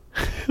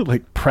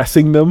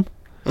pressing them,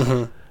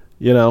 and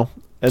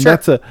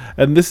sure.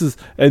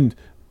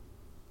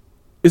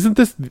 Isn't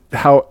this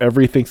how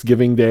every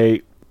Thanksgiving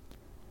Day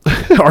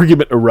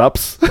argument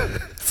erupts?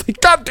 It's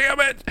like, God damn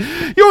it!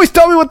 You always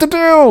tell me what to do.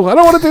 I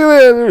don't want to do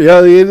it.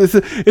 Yeah,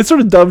 it sort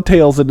of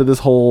dovetails into this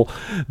whole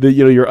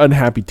you're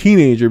unhappy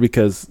teenager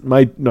because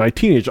my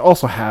teenager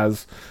also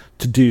has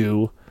to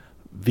do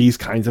these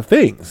kinds of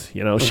things.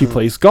 She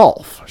plays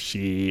golf.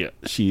 She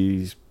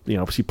plays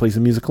a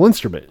musical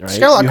instrument. Right? She's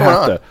got a lot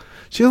going on.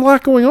 She has a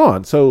lot going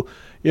on. So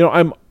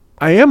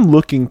I am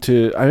looking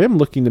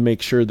to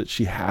make sure that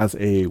she has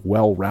a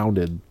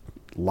well-rounded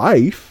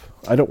life.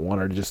 I don't want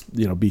her to just,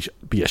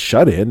 be a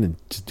shut-in and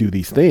just do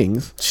these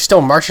things. She's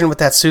still marching with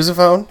that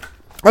sousaphone?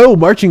 Oh,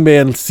 marching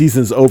band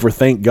season's over,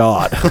 thank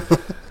God.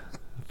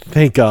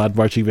 Thank God,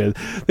 marching band.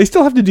 They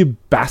still have to do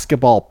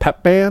basketball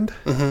pep band.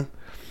 Mm-hmm.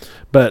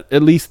 But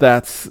at least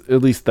that's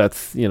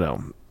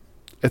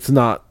it's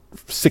not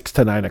 6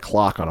 to 9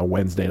 o'clock on a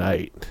Wednesday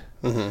night,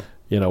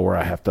 where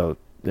I have to,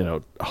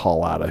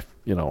 haul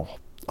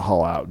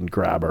out and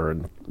grab her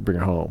and bring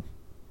her home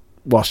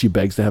while she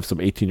begs to have some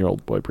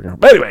 18-year-old boy bring her home.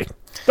 But anyway,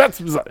 that's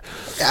bizarre.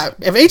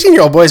 If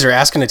 18-year-old boys are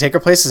asking to take her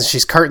places and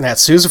she's carting that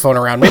sousaphone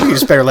around, maybe you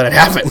just better let it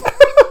happen.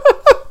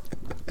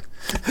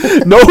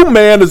 No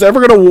man is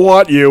ever going to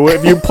want you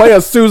if you play a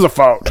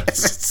sousaphone.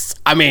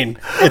 I mean,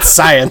 it's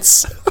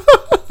science.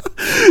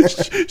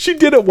 She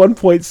did at one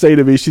point say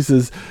to me, she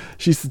says,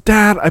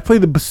 Dad, I play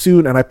the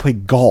bassoon and I play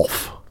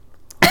golf.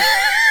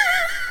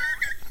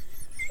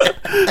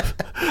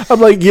 I'm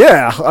like,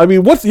 yeah. I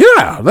mean, that's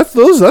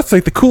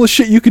like the coolest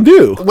shit you can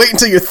do. Wait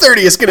until you're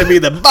 30. It's going to be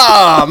the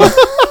bomb.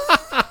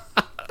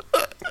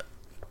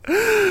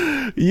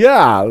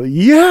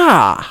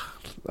 Yeah.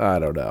 I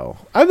don't know.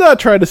 I'm not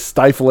trying to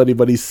stifle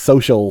anybody's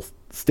social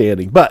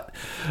standing, but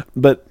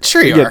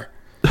Sure you are.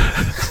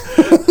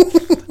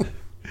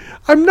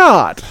 I'm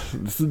not.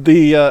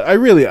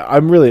 I'm really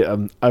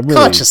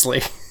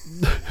Consciously.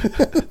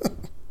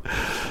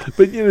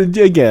 But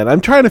again,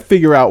 I'm trying to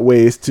figure out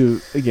ways to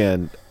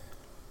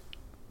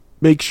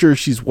make sure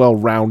she's well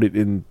rounded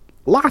in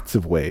lots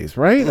of ways,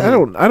 right?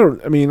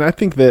 I mean, I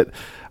think that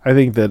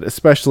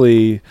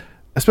especially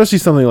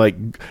something like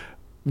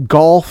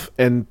golf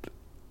and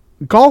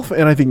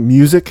I think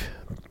music,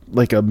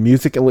 like a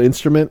musical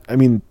instrument. I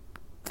mean,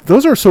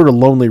 those are sort of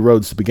lonely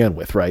roads to begin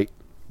with, right?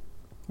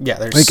 Yeah,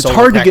 there's like,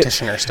 solo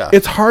practitioner stuff.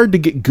 It's hard to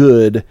get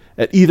good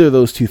at either of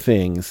those two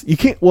things. You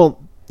can't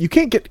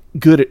get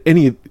good at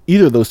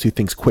either of those two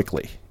things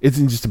quickly. It's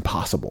just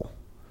impossible.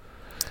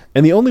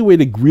 And the only way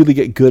to really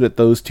get good at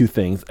those two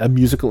things, a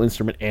musical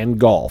instrument and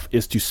golf,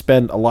 is to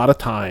spend a lot of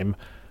time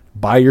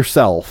by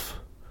yourself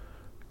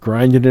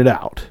grinding it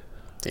out.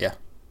 Yeah.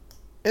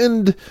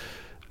 And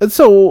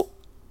so,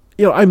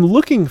 I'm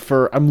looking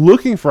for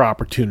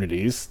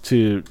opportunities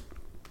to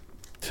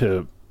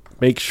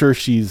make sure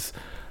she's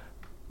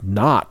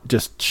not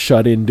just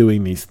shut in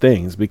doing these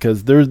things,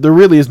 because there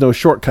really is no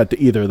shortcut to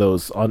either of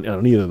those on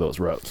either of those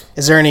roads.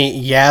 Is there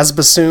any Yaz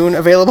bassoon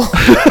available?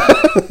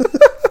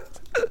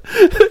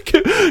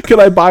 Could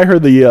I buy her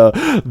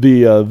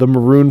the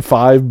Maroon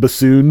 5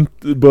 bassoon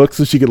book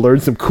so she could learn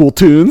some cool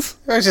tunes?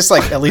 Or just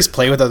like at least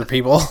play with other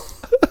people?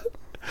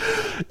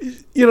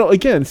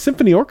 Again,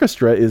 symphony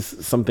orchestra is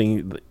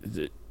something.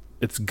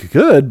 It's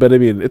good, but I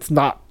mean, it's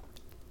not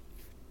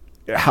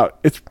how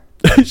it's.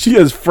 She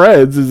has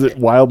friends. Is it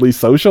wildly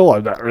social?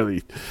 I'm not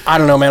really. I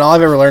don't know, man. All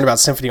I've ever learned about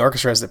symphony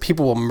orchestra is that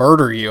people will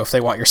murder you if they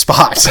want your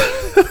spot.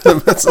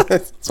 That's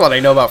what I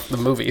know about the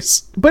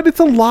movies. But it's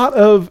a lot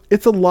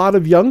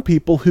of young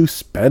people who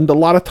spend a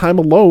lot of time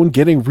alone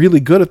getting really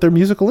good at their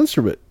musical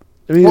instrument.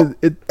 I mean,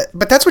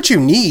 but that's what you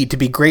need to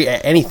be great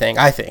at anything,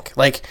 I think.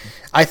 Like,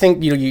 I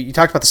think, you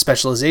talked about the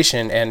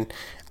specialization, and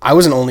I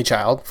was an only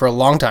child for a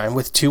long time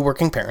with two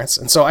working parents.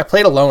 And so I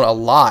played alone a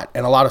lot,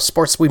 and a lot of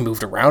sports, we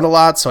moved around a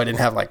lot. So I didn't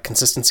have like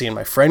consistency in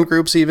my friend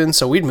groups even.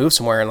 So we'd move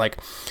somewhere, and like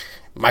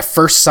my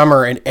first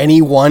summer in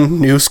any one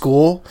new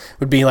school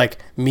would be like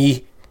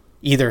me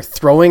either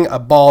throwing a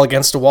ball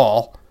against a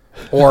wall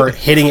or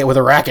hitting it with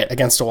a racket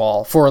against a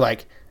wall for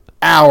like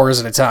hours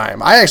at a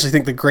time. I actually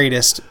think the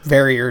greatest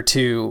barrier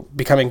to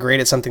becoming great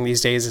at something these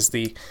days is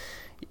the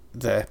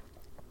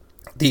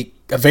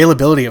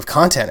availability of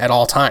content at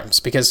all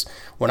times. Because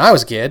when I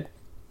was a kid,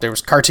 there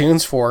was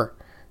cartoons for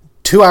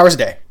 2 hours a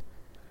day,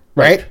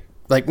 right?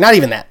 Like not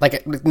even that,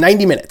 like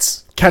 90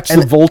 minutes. Catch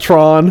the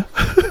Voltron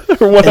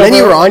or whatever. And then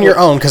you were on your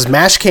own because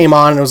MASH came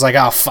on and it was like,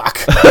 oh,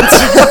 fuck.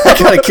 I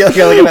gotta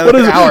kill like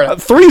another hour.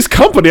 Three's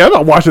Company. I'm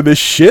not watching this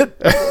shit.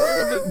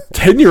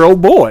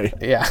 10-year-old boy.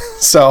 Yeah.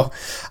 So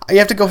you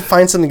have to go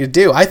find something to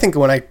do. I think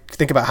when I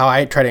think about how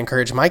I try to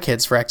encourage my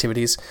kids for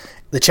activities,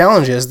 the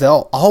challenge is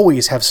they'll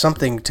always have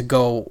something to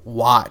go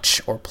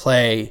watch or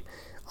play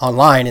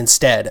online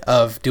instead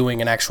of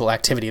doing an actual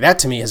activity. That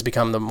to me has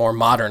become the more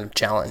modern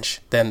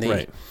challenge than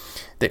the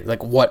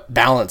like what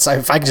balance.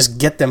 If I can just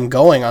get them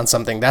going on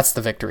something, that's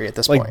the victory at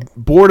this point.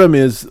 Boredom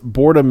is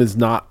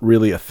not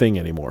really a thing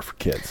anymore for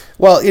kids.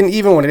 Well,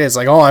 even when it is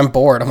like, oh, I'm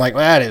bored, I'm like,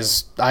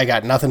 I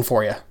got nothing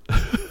for you.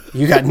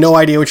 You got no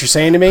idea what you're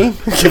saying to me,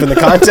 given the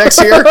context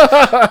here.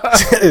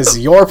 It is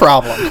your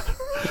problem.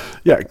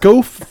 Yeah,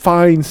 go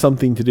find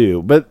something to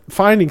do. But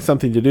finding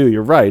something to do,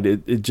 you're right.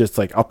 It just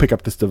like, I'll pick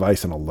up this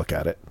device and I'll look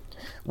at it.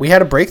 We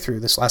had a breakthrough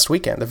this last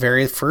weekend. The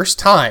very first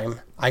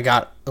time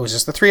it was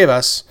just the three of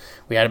us.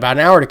 We had about an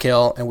hour to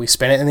kill, and we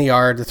spent it in the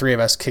yard, the three of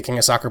us, kicking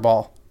a soccer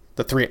ball,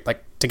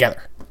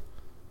 together.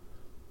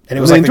 And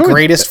it was like the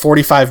greatest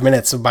 45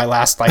 minutes of my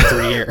last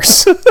 3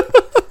 years.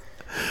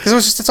 Because it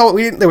was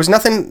just, there was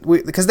nothing,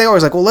 because they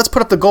always like, well, let's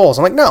put up the goals.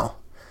 I'm like, no,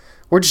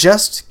 we're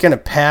just going to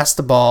pass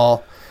the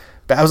ball.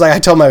 But I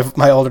told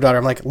my older daughter,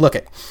 I'm like, look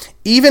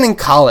even in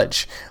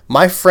college,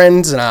 my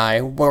friends and I,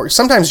 or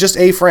sometimes just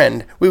a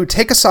friend, we would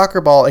take a soccer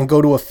ball and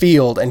go to a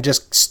field and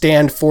just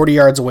stand 40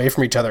 yards away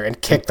from each other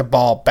and kick the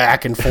ball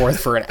back and forth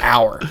for an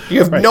hour.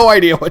 You have no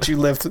idea what you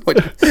lived, what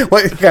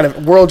kind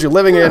of world you're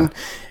living in.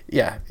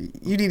 Yeah,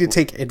 you need to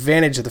take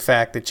advantage of the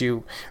fact that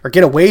or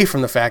get away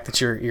from the fact that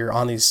you're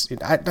on these,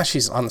 not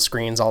she's on the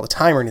screens all the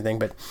time or anything,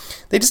 but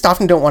they just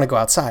often don't want to go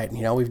outside.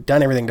 We've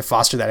done everything to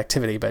foster that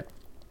activity, but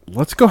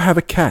let's go have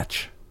a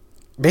catch.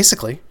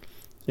 Basically.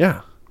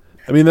 Yeah.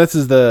 I mean, this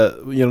is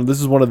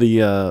one of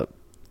the,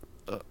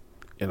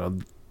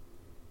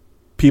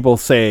 people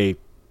say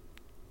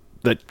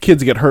that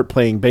kids get hurt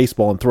playing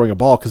baseball and throwing a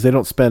ball because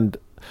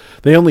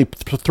they only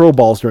throw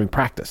balls during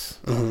practice.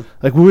 Mm-hmm.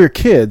 Like when we were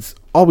kids,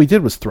 all we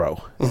did was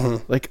throw,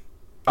 like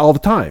all the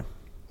time.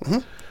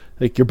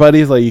 Like your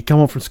buddies, like you come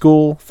home from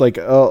school, it's like,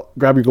 oh,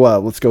 grab your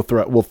glove, let's go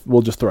throw.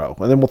 We'll just throw,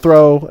 and then we'll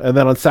throw, and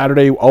then on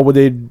Saturday, all we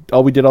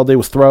did all day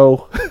was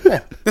throw.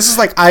 This is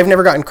like I've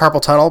never gotten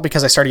carpal tunnel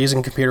because I started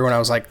using a computer when I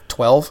was like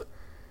 12,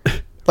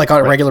 like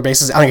on a regular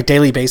basis, on a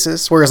daily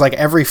basis. Whereas like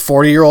every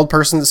 40-year-old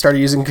person that started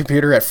using a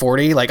computer at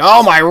 40, like,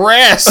 oh, my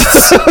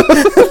wrists.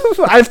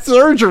 I have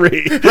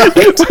surgery.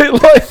 Right?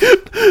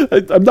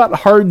 Like, I'm not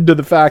hardened to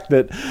the fact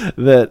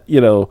that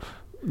you know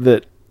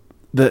that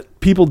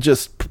people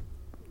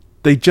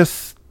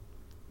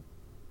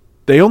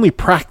they only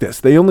practice.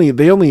 They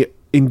only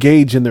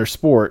engage in their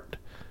sport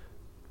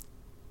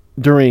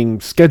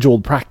during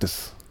scheduled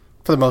practice.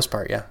 For the most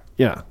part, yeah.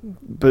 Yeah.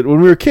 But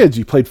when we were kids,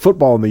 you played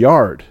football in the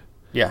yard.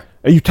 Yeah.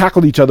 And you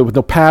tackled each other with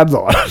no pads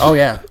on. Oh,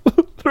 yeah.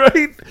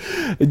 Right?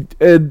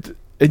 And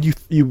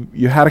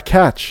you had a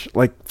catch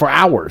like for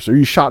hours, or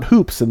you shot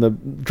hoops in the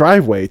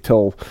driveway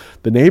till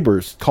the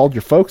neighbors called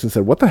your folks and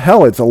said, what the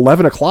hell? It's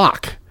 11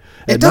 o'clock.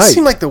 It does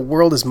seem like the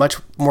world is much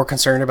more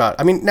concerned about,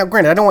 I mean, now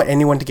granted, I don't want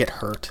anyone to get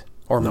hurt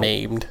or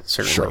maimed,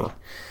 certainly. Sure.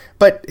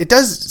 But it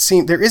does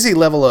seem there is a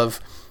level of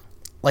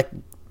like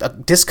a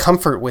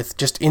discomfort with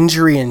just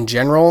injury in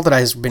general that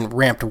has been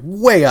ramped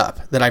way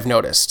up that I've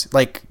noticed.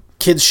 Like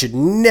kids should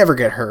never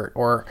get hurt,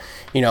 or,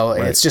 you know,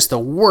 right. It's just the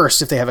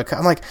worst if they have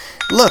I'm like,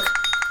 look,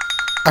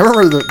 I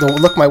remember the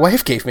look my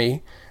wife gave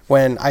me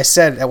when I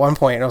said at one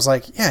point, I was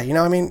like, yeah, you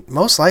know, I mean,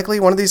 most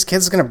likely one of these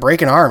kids is going to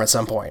break an arm at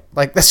some point.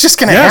 Like, that's just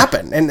going to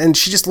happen. And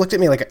she just looked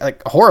at me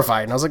like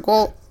horrified. And I was like,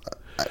 well,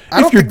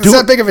 I don't think it's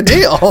that big of a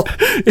deal.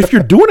 If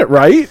you're doing it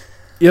right,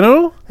 you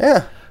know?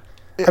 Yeah.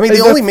 I mean,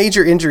 the only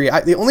major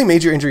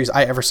injuries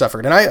I ever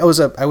suffered, and I was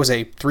a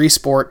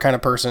 3-sport kind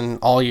of person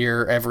all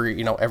year,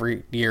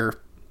 every year.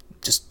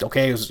 Just,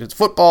 okay, it's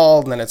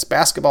football, and then it's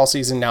basketball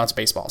season, now it's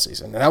baseball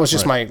season. And that was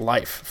just my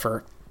life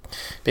for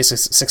basically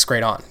 6th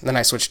grade on. And then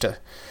I switched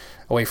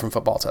away from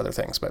football to other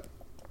things. But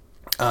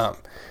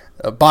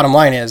bottom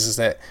line is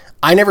that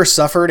I never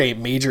suffered a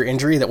major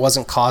injury that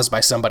wasn't caused by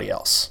somebody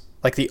else.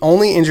 Like the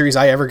only injuries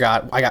I ever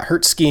got, I got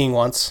hurt skiing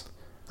once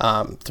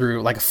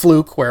through like a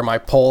fluke where my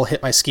pole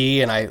hit my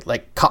ski and I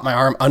like caught my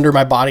arm under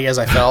my body as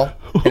I fell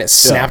and it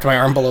snapped my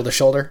arm below the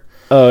shoulder.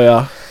 Oh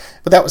yeah.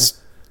 But that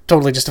was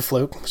totally just a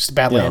fluke, just a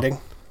bad landing.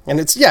 And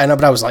it's,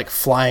 but I was like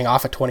flying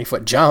off a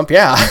 20-foot jump.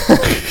 Yeah.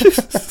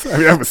 I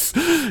mean,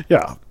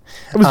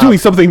 I was doing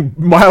something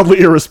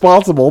mildly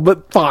irresponsible,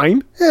 but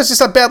fine. Yeah, it's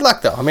just a bad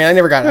luck though. I mean, I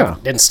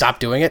didn't stop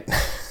doing it.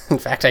 In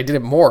fact, I did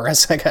it more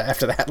as I got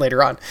after that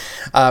later on.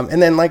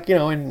 And then like, you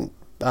know, in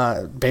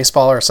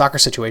baseball or soccer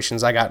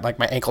situations, I got like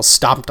my ankle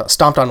stomped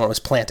on when it was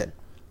planted.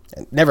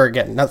 And never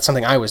again, not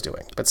something I was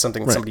doing, but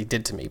something somebody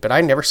did to me. But I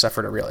never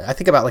suffered I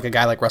think about like a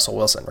guy like Russell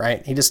Wilson,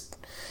 right? He just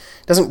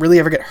doesn't really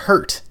ever get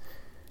hurt.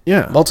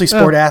 Yeah.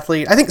 Multi-sport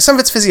athlete. I think some of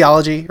it's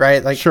physiology,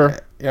 right? Like, sure.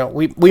 You know,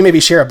 we maybe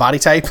share a body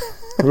type.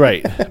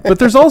 Right. But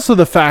there's also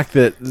the fact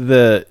that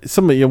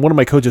one of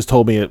my coaches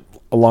told me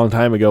a long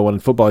time ago when in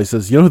football, he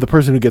says, you know, the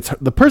person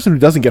who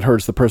doesn't get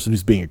hurt is the person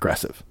who's being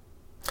aggressive.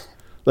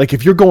 Like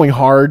if you're going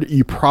hard,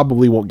 you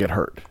probably won't get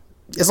hurt.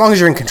 As long as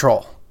you're in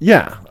control.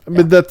 Yeah. I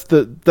mean, that's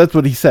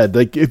what he said.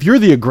 Like if you're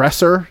the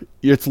aggressor,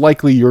 it's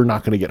likely you're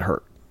not going to get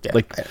hurt. Yeah.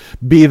 Like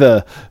be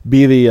the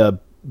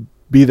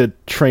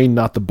train,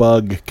 not the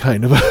bug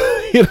kind of,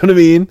 you know what I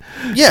mean?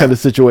 Yeah. Kind of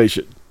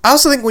situation. I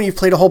also think when you've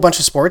played a whole bunch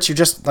of sports, you're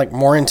just like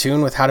more in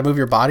tune with how to move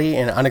your body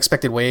in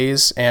unexpected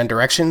ways and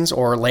directions,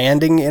 or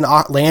landing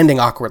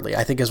awkwardly.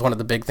 I think is one of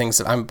the big things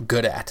that I'm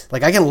good at.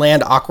 Like I can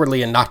land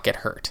awkwardly and not get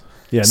hurt.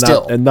 Yeah,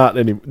 still.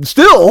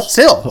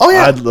 Still. Oh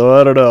yeah. I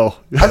don't know.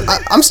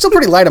 I'm still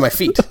pretty light on my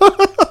feet.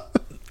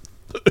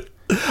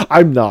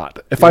 I'm not.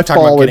 If I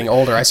talking about getting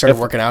older, I started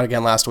working out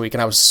again last week,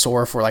 and I was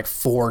sore for like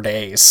 4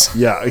 days.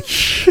 Yeah,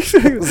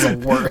 it was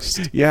the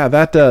worst. Yeah,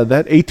 that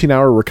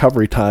 18-hour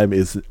recovery time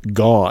is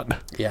gone.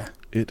 Yeah,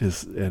 it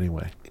is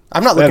anyway.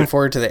 I'm not looking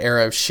forward to the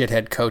era of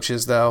shithead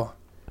coaches, though.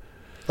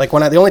 Like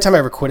the only time I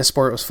ever quit a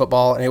sport was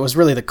football, and it was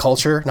really the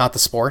culture, not the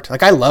sport.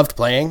 Like I loved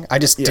playing, I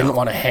just didn't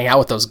want to hang out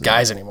with those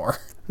guys anymore.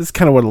 This is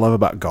kind of what I love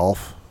about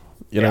golf.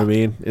 You know what I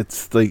mean?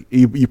 It's like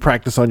you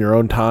practice on your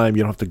own time.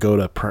 You don't have to go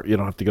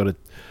to.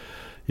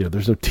 You know,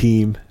 there's no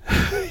team.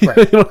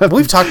 Right.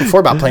 We've talked before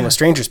about playing with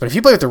strangers, but if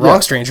you play with the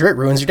wrong stranger, it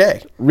ruins your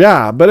day.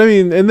 Yeah, but I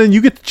mean, and then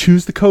you get to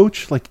choose the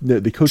coach. Like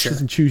the coach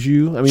doesn't choose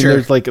you. I mean,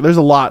 there's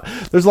a lot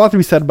to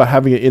be said about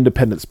having an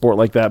independent sport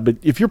like that. But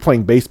if you're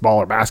playing baseball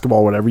or basketball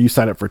or whatever, you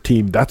sign up for a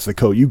team. That's the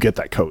coach. You get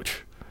that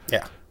coach.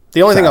 Yeah.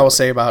 The only thing I will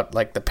say about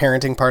like the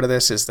parenting part of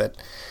this is that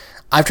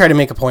I've tried to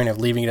make a point of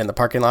leaving it in the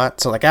parking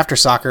lot. So like after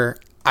soccer,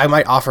 I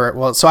might offer it.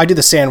 Well, so I do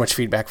the sandwich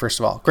feedback, first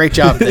of all. Great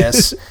job,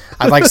 this.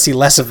 I'd like to see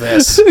less of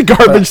this.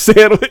 Garbage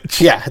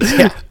sandwich. Yeah.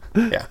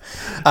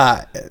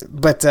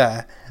 But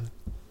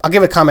I'll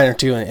give a comment or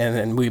two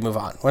and we move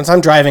on. Once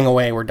I'm driving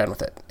away, we're done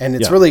with it. And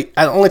it's really,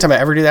 the only time I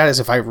ever do that is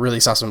if I really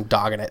saw some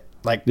dog in it.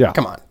 Like,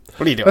 come on.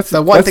 What are you doing?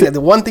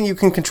 The one thing you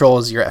can control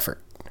is your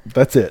effort.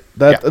 That's it.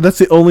 That's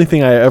the only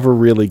thing I ever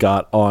really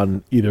got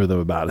on either of them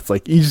about. It's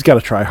like, you just got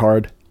to try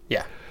hard.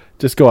 Yeah.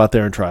 Just go out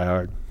there and try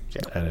hard.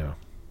 Yeah. I know.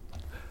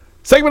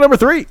 Segment number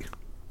 3.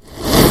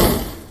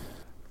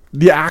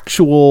 the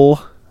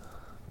actual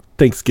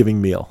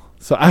Thanksgiving meal.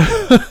 So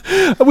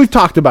we've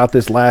talked about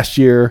this last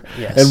year,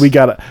 Yes. and we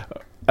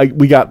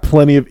got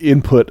plenty of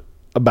input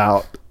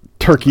about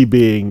turkey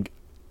being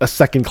a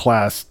second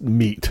class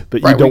meat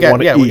that you don't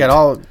want to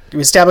eat.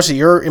 We established that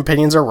your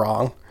opinions are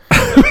wrong.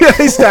 We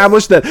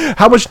established that.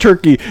 How much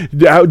turkey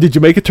did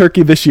you make a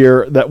turkey this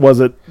year? That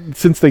wasn't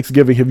since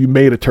Thanksgiving. Have you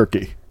made a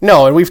turkey?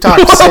 No, and we've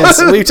talked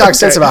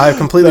since about how I've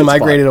completely That's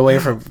migrated fine. away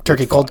from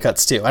turkey cold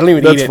cuts too. I don't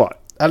even That's eat it. fine.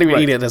 I don't even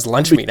Right. eat it as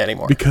lunch meat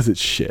anymore. Because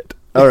it's shit.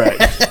 All right.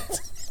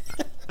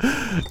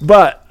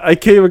 But I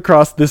came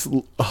across this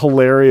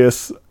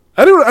hilarious.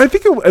 I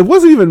think it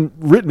wasn't even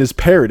written as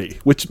parody,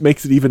 which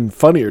makes it even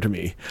funnier to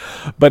me.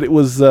 But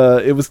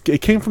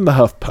it came from the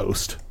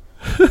HuffPost.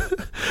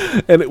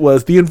 And it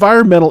was the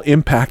environmental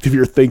impact of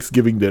your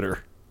Thanksgiving dinner.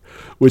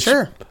 Which,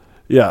 Sure.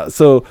 Yeah.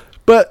 So,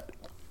 but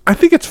I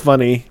think it's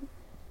funny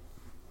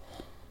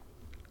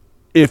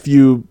if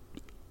you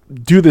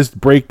do this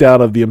breakdown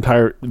of the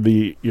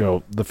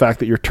fact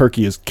that your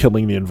turkey is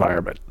killing the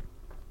environment,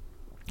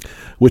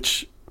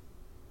 which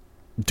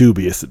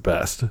dubious at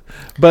best.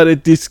 But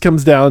it just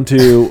comes down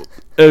to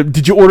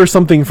did you order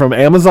something from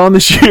Amazon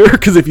this year?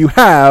 Because if you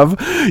have,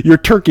 your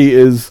turkey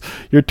is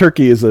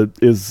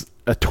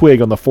a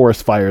twig on the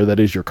forest fire that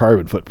is your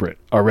carbon footprint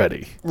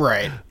already.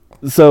 Right.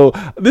 So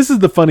this is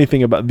the funny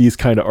thing about these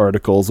kind of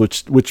articles,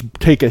 which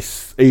take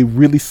a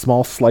really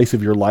small slice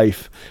of your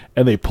life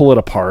and they pull it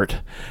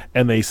apart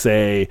and they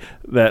say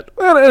that.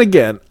 And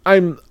again,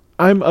 I'm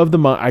of the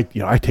mind.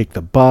 I take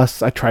the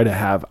bus. I try to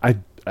have. I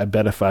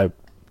bet if I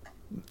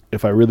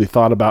really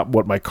thought about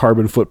what my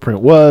carbon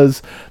footprint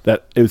was,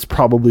 that it was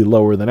probably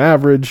lower than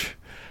average,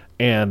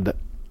 and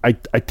I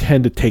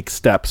tend to take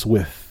steps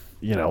with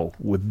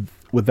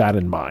that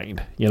in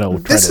mind.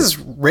 This is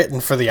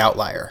written for the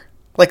outlier.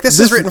 Like this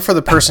is written for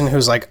the person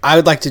who's like, I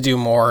would like to do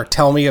more.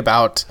 Tell me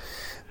about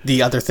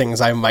the other things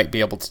I might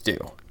be able to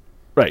do.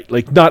 Right,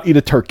 like not eat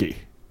a turkey,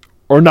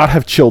 or not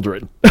have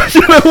children.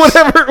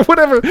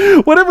 Whatever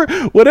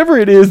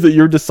it is that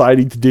you're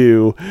deciding to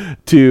do I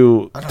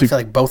feel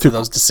like both of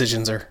those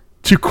decisions are.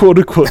 To quote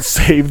unquote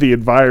save the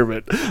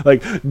environment,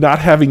 like not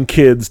having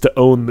kids to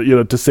own,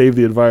 to save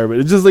the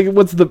environment. It's just like,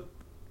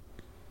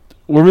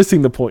 we're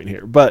missing the point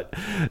here. But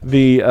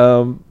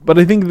but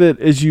I think that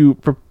as you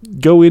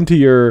go into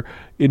your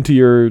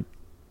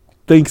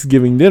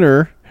Thanksgiving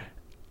dinner,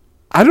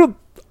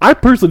 I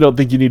personally don't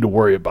think you need to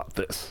worry about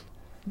this,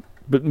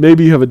 but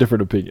maybe you have a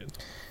different opinion.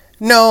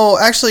 No,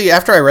 actually,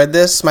 after I read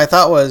this, my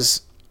thought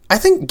was, I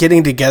think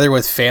getting together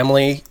with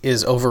family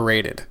is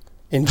overrated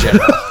in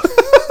general.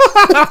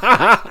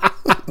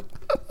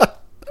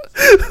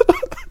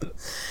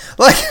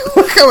 Like,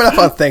 we're coming up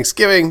on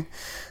Thanksgiving.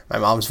 My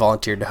mom's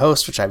volunteered to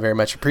host, which I very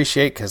much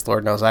appreciate, because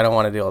Lord knows I don't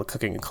want to do all the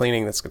cooking and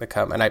cleaning that's going to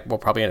come, and we'll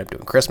probably end up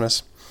doing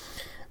Christmas.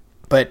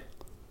 But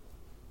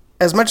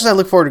as much as I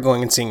look forward to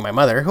going and seeing my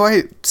mother, who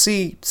I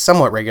see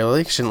somewhat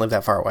regularly, she shouldn't live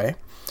that far away,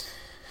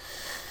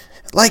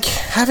 like,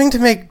 having to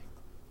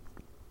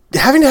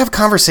have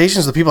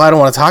conversations with people I don't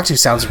want to talk to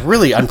sounds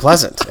really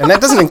unpleasant. And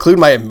that doesn't include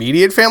my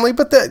immediate family,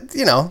 but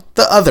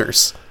the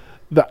others.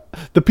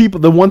 The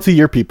people, the once a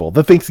year people,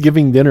 the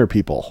Thanksgiving dinner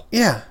people.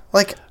 Yeah.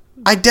 Like,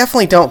 I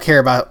definitely don't care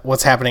about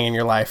what's happening in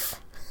your life.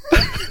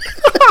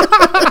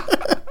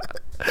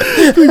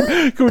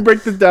 Can we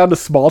break this down to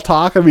small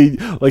talk? I mean,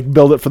 like,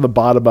 build it from the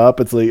bottom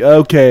up. It's like,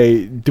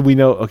 okay, do we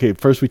know? Okay,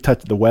 first we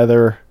touch the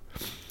weather.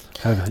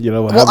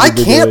 Well, I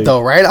can't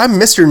though, right? I'm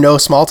Mr. No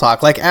Small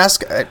Talk. Like,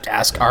 ask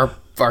our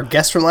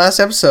guest from last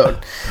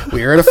episode.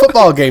 We were at a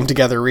football game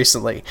together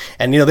recently,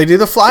 and they do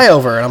the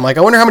flyover, and I'm like,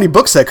 I wonder how many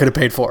books that could have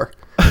paid for.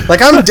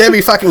 Like, I'm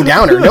Debbie fucking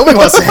Downer. Nobody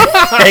wants to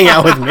hang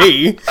out with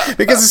me,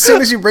 because as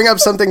soon as you bring up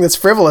something that's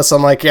frivolous,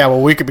 I'm like, yeah,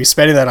 well, we could be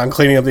spending that on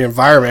cleaning up the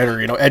environment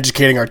or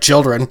educating our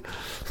children.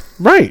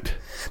 Right.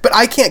 But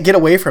I can't get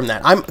away from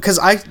that. Because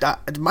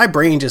my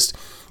brain just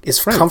is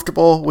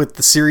comfortable with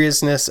the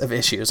seriousness of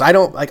issues. I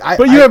don't like.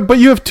 But you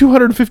have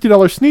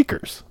 $250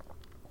 sneakers.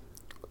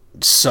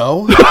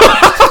 So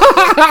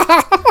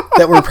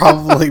that were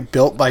probably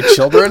built by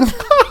children.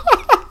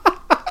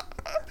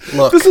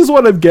 Look, this is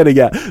what I'm getting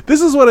at.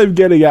 This is what I'm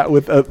getting at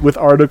with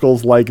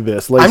articles like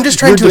this. Like, I'm just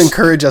trying to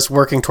encourage us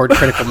working toward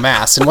critical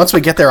mass, and once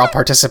we get there, I'll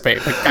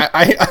participate.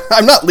 Like,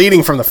 I'm not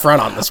leading from the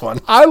front on this one.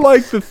 I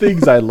like the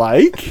things I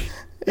like.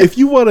 If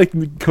you want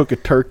to cook a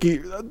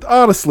turkey,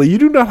 honestly, you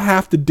do not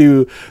have to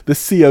do the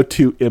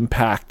CO2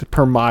 impact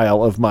per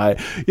mile of my.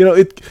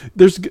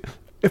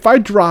 If I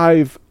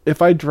drive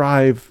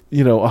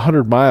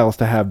 100 miles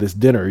to have this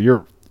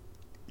dinner,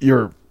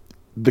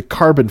 the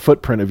carbon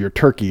footprint of your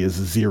turkey is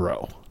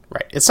 0.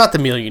 Right. It's not the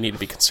meal you need to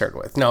be concerned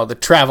with. No, the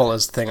travel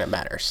is the thing that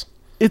matters.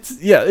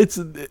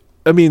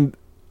 I mean,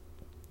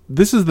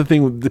 this is the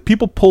thing. The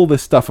people pull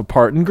this stuff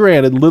apart, and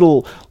granted,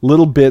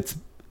 little bits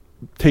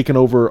taken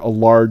over a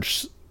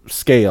large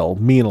scale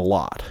mean a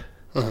lot.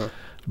 Mm-hmm.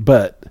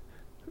 But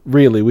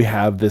really, we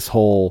have this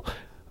whole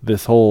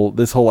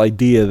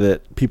idea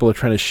that people are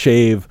trying to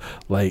shave,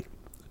 like,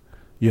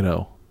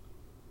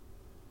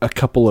 a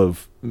couple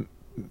of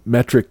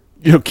metric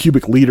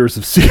cubic liters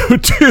of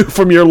CO2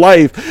 from your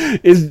life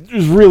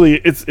is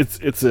really it's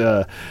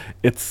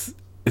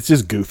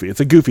just goofy. It's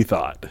a goofy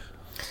thought.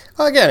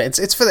 Well, again,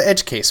 it's for the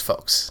edge case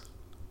folks.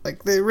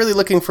 Like, they're really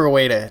looking for a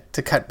way to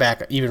cut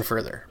back even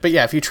further. But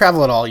yeah, if you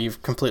travel at all,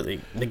 you've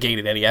completely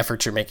negated any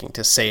efforts you're making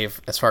to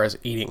save as far as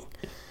eating.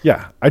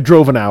 Yeah, I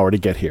drove an hour to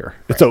get here.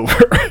 It's over.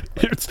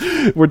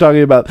 We're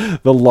talking about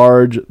the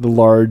large.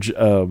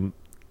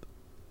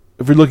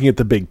 If we're looking at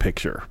the big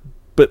picture,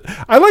 but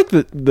I like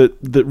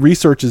that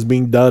research is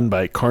being done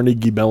by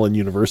Carnegie Mellon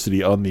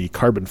University on the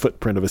carbon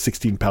footprint of a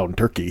 16-pound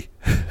turkey.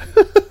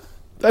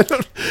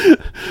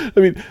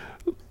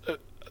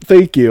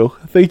 Thank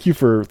you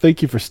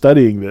for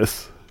studying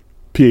this,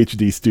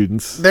 PhD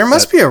students. There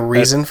must be a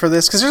reason for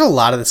this, because there's a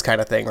lot of this kind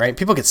of thing, right?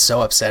 People get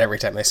so upset every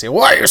time they say,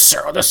 "Why are you,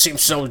 Sarah? This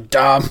seems so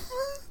dumb."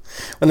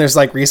 When there's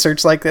like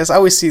research like this, I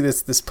always see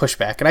this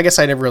pushback, and I guess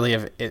I never really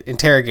have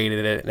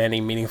interrogated it in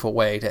any meaningful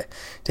way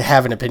to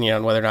have an opinion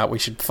on whether or not we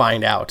should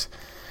find out.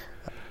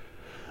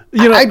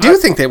 I do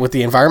think that with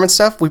the environment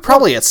stuff, we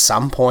probably at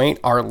some point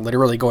are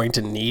literally going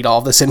to need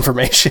all this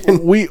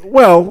information. We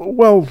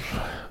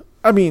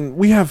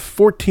have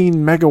 14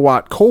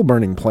 megawatt coal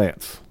burning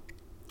plants.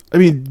 I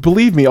mean,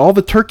 believe me, all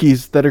the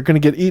turkeys that are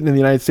going to get eaten in the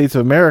United States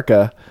of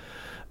America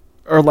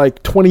are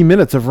like 20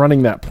 minutes of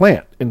running that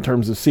plant in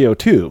terms of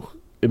CO2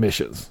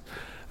 emissions.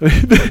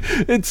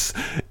 It's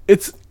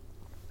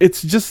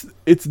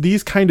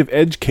these kind of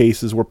edge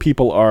cases where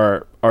people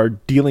are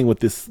dealing with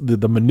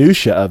the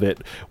minutia of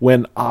it,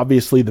 when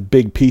obviously the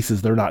big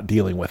pieces they're not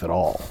dealing with at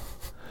all,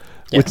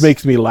 yes. Which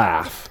makes me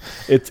laugh.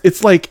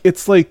 It's like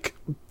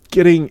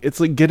getting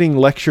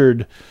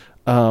lectured,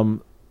 by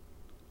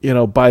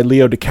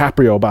Leo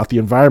DiCaprio about the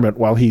environment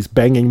while he's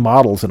banging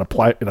models in a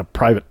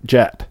private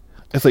jet.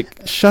 It's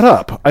like, shut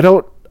up. I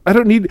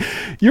don't need.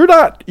 You're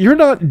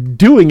not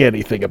doing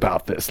anything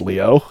about this,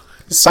 Leo.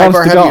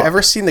 Sidebar: have you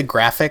ever seen the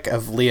graphic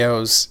of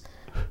Leo's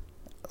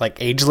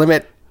age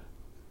limit?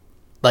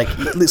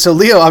 So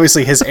Leo,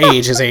 obviously his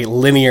age is a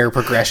linear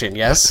progression,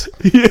 yes?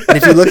 Yeah. And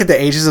if you look at the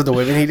ages of the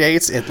women he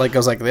dates, it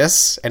goes like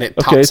this, and it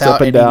tops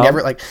out, and he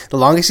never, the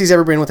longest he's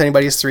ever been with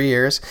anybody is 3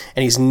 years,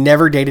 and he's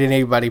never dated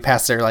anybody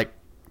past their,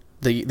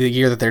 the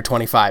year that they're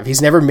 25.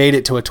 He's never made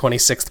it to a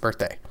 26th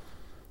birthday.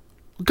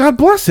 God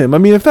bless him. I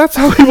mean, if that's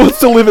how he wants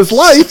to live his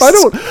life,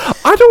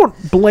 I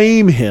don't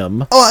blame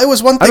him. Oh, it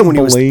was one thing when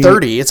he was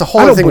 30. It's a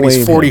whole other thing when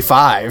he's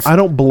 45. I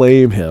don't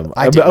blame him.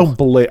 I don't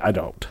blame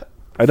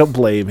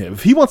him.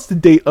 If he wants to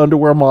date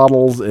underwear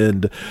models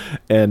and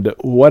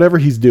whatever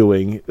he's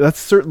doing,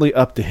 that's certainly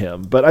up to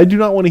him. But I do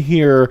not want to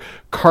hear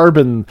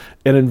carbon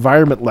and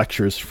environment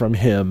lectures from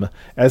him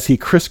as he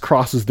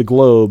crisscrosses the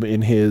globe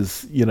in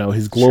his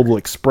Global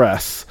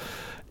Express,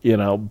 He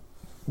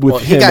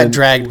got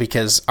dragged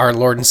because our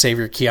Lord and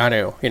Savior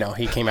Keanu,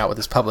 he came out with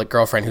his public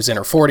girlfriend who's in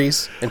her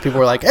 40s, and people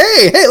were like,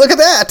 hey, look at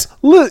that.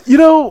 Look,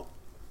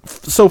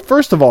 so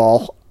first of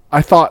all,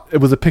 I thought it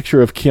was a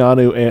picture of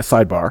Keanu and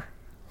sidebar,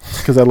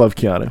 because I love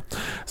Keanu.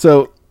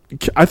 So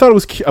I thought it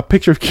was a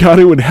picture of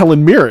Keanu and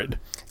Helen Mirren.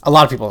 A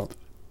lot of people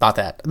thought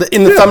that.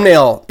 In the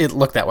thumbnail, it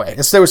looked that way.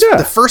 So there was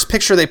the first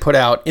picture they put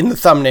out in the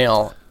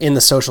thumbnail in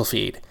the social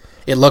feed.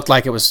 It looked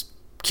like it was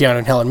Keanu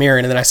and Helen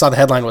Mirren, and then I saw the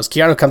headline was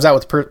Keanu comes out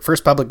with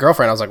first public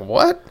girlfriend. I was like,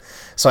 what?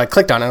 So I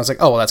clicked on it, and I was like,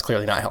 oh, well, that's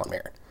clearly not Helen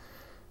Mirren.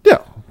 Yeah,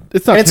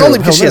 it's not. And it's only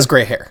because she has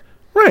gray hair.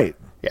 Right.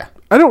 Yeah.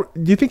 Do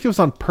you think it was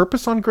on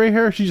purpose on gray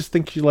hair? Or she just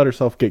thinks she let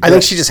herself get gray? I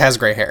think she just has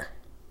gray hair.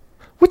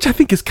 Which I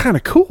think is kind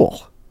of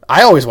cool.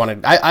 I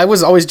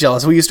was always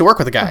jealous. We used to work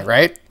with a guy,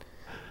 right?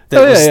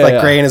 That was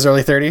gray in his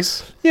early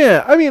 30s.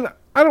 Yeah, I mean,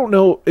 I don't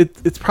know.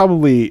 It's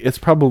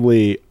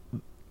probably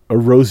a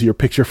rosier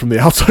picture from the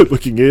outside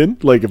looking in.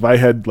 Like if I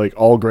had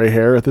all gray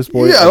hair at this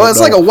point. Yeah, well, it's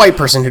like a white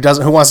person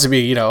who wants to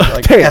be,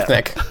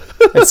 ethnic.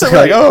 It's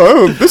right.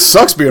 Oh, this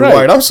sucks being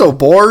white. I'm so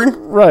bored.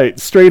 Right.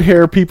 Straight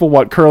hair people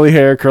want curly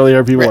hair. Curly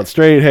hair people want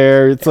straight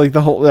hair. It's like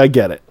the whole. I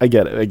get it. But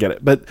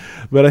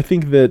I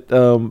think that.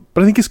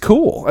 But I think it's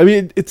cool. I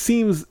mean, it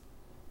seems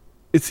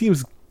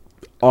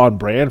on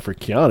brand for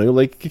Keanu.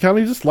 Like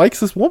Keanu just likes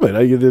this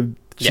woman.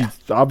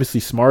 She's obviously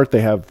smart.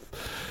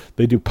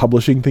 They do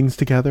publishing things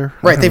together.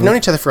 Right. They've known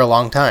each other for a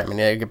long time,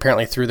 and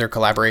apparently through their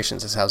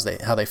collaborations is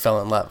how they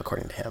fell in love,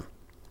 according to him.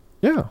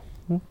 Yeah.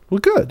 Well,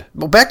 good.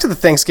 Well, back to the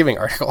Thanksgiving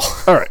article.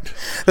 All right.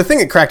 The thing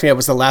that cracked me up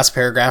was the last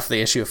paragraph of the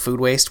issue of food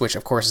waste, which,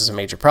 of course, is a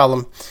major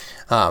problem.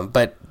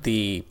 But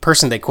the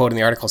person they quote in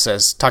the article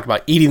talked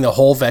about eating the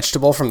whole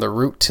vegetable from the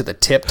root to the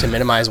tip to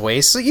minimize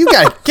waste. So you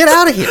got to get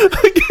out of here.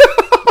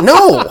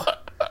 No.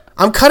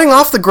 I'm cutting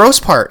off the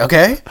gross part,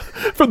 okay?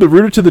 From the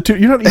root to the tip.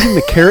 You're not eating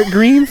the carrot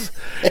greens?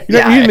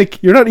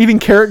 You're not eating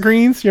carrot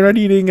greens? You're not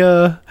eating...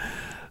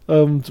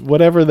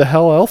 whatever the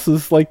hell else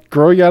is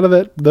growing out of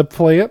the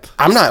plant.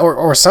 I'm not,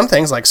 or some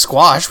things like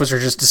squash, which are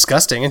just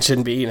disgusting and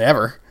shouldn't be eaten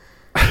ever.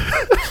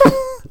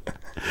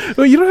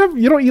 Well, you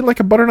don't eat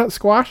a butternut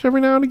squash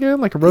every now and again,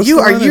 like a roast.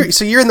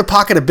 So you're in the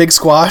pocket of big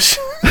squash.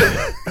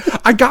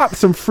 I got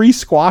some free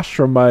squash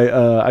from my.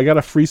 I got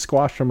a free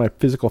squash from my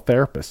physical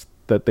therapist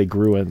that they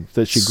grew in,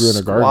 that she grew in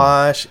her garden.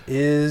 Squash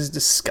is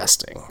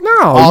disgusting.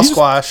 No, all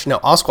squash. No,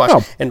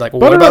 and like,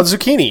 what about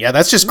zucchini? Yeah,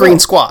 that's just green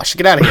squash.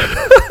 Get out of here.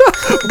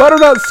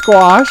 Butternut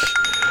squash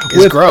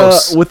Is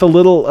gross. with a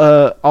little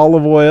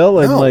olive oil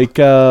and like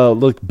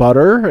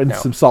butter and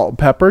some salt and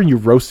pepper, and you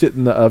roast it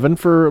in the oven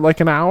for like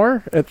an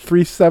hour at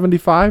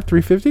 375,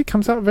 350.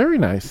 Comes out very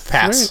nice.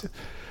 Pass.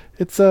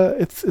 It's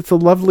a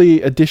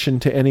lovely addition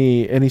to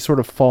any sort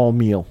of fall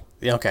meal.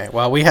 Okay,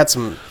 well, we had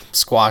some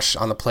squash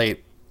on the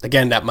plate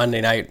again that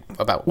Monday night.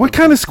 About what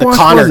kind of squash the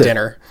Connor was it?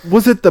 dinner?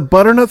 Was it the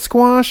butternut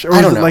squash, or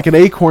I don't was it know. like an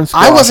acorn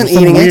squash? I wasn't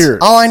eating weird?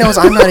 it. All I know is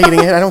I'm not eating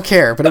it. I don't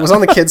care. But it was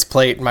on the kids'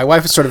 plate. My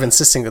wife was sort of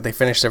insisting that they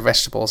finish their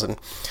vegetables, and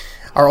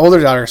our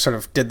older daughter sort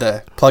of did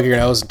the plug your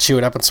nose and chew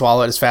it up and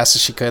swallow it as fast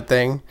as she could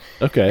thing.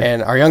 Okay.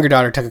 And our younger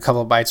daughter took a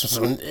couple of bites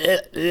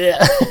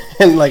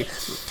and like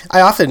I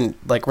often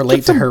like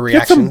relate to her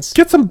reactions.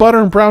 Get some butter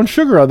and brown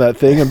sugar on that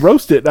thing and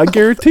roast it. I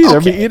guarantee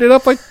they'll be eating it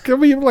up like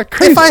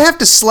crazy. If I have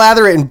to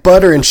slather it in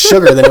butter and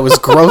sugar, then it was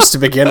gross to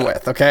begin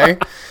with. Okay.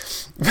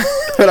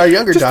 But our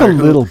younger just daughter,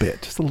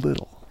 just a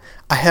little.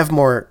 I have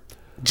more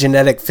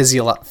genetic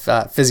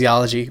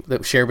physiology that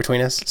we share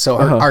between us, so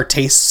our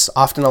tastes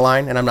often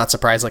align, and I'm not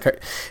surprised. Like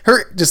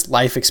her just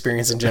life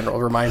experience in general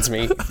reminds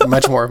me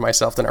much more of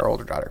myself than our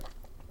older daughter.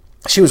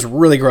 She was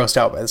really grossed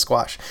out by the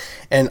squash,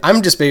 and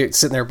I'm just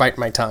sitting there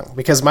biting my tongue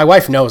because my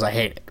wife knows I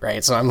hate it,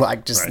 right? So I'm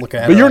like just looking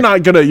at it. But you're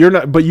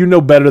not, but you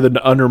know better than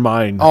to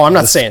undermine. Oh, I'm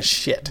not saying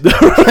shit.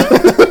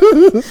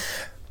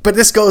 But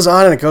this goes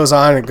on and it goes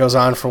on and it goes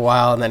on for a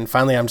while, and then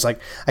finally I'm just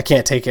like, I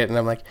can't take it, and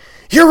I'm like,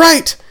 you're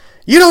right.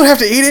 You don't have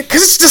to eat it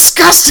because it's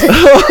disgusting.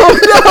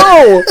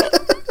 Oh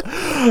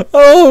no!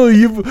 Oh,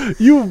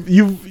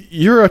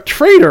 you're a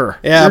traitor.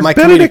 Yeah, you're my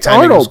Benedict comedic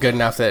timing Arnold. was good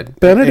enough that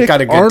Benedict it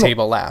got a good Arnold.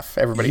 table laugh.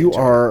 Everybody, You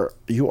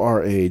enjoyed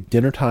are a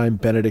dinner time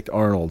Benedict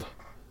Arnold.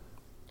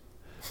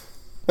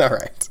 it. All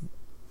right.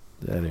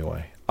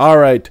 Anyway, all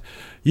right.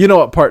 You know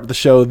what part of the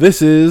show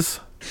this is?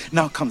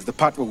 Now comes the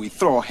part where we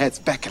throw our heads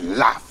back and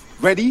laugh.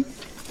 Ready?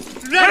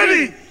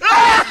 Ready!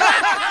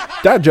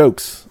 Dad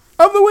jokes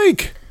of the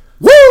week.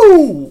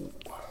 Woo!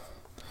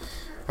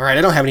 All right,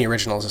 I don't have any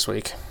originals this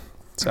week,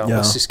 so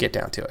let's just get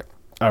down to it.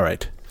 All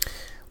right.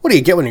 What do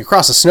you get when you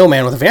cross a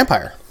snowman with a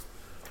vampire?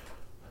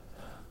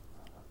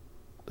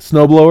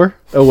 Snowblower?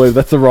 Oh wait,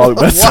 that's the wrong.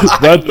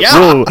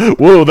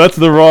 Whoa, that's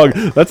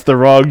the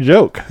wrong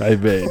joke I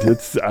made.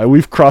 It's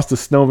we've crossed a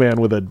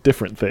snowman with a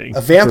different thing.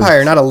 A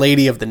vampire, not a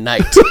lady of the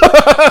night.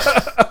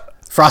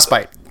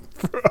 Frostbite.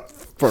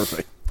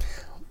 Perfect.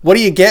 What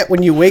do you get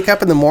when you wake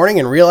up in the morning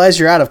and realize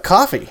you're out of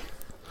coffee?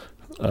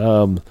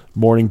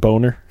 Morning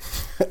boner.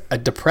 A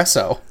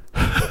depresso.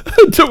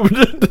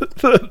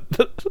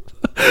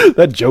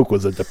 That joke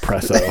was a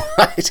depresso.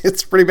 Right,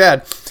 it's pretty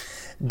bad.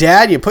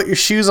 Dad, you put your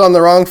shoes on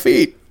the wrong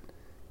feet,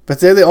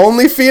 but they're the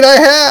only feet I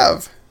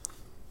have.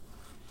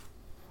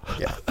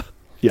 Yeah.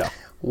 Yeah.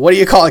 What do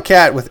you call a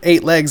cat with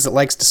 8 legs that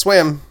likes to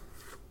swim?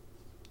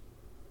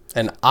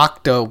 An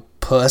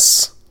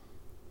octopus.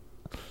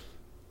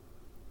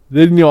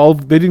 They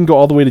didn't go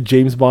all the way to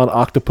James Bond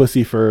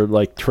Octopussy for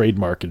like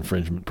trademark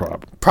infringement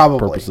Probably,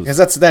 purposes.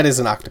 because that is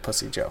an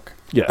octopussy joke.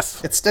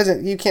 Yes.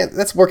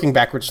 That's working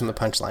backwards from the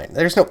punchline.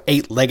 There's no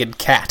 8-legged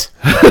cat.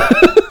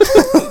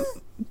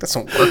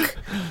 Doesn't work.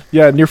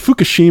 Yeah, near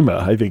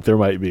Fukushima, I think there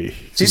might be.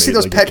 Did you see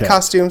those pet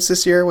costumes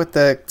this year with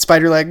the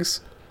spider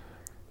legs?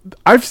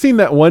 I've seen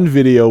that one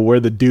video where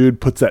the dude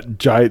puts that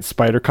giant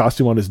spider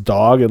costume on his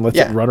dog and lets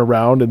it run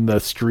around in the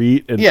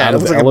street and out it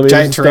of looks the like a elevators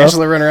giant and stuff.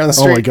 tarantula running around the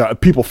street. Oh my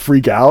god, people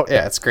freak out.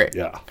 Yeah, it's great.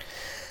 Yeah.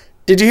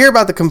 Did you hear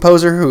about the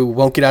composer who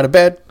won't get out of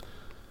bed?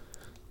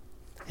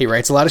 He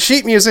writes a lot of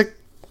sheet music.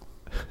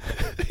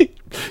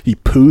 He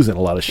poos in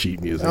a lot of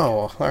sheet music.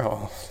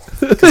 Oh.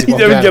 He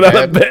never get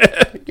out of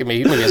bed. I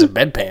mean, even he has a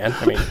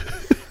bedpan. I mean,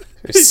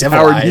 he's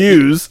Howard civilized.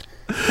 Hughes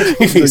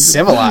He's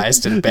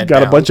civilized in bed.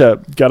 got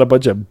a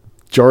bunch of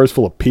jars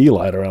full of pee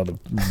lying around the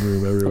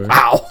room everywhere.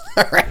 Wow.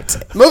 All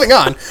right. Moving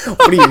on.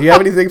 Do you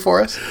have anything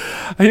for us?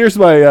 Here's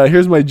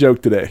my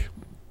joke today.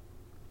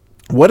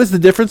 What is the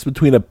difference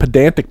between a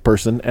pedantic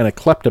person and a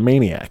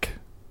kleptomaniac?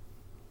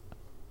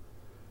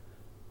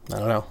 I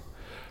don't know.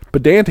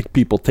 Pedantic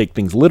people take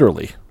things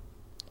literally.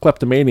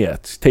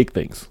 Kleptomaniacs take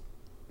things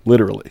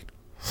literally.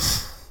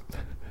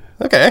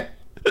 Okay.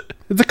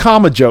 It's a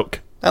comma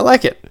joke. I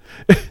like it.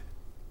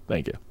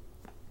 Thank you.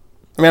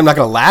 I mean, I'm not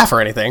going to laugh or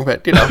anything,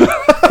 but, you know.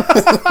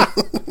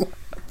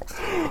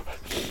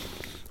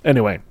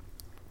 Anyway,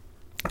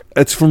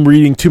 it's from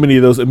reading too many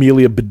of those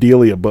Amelia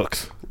Bedelia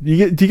books. Do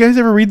you guys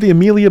ever read the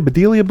Amelia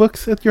Bedelia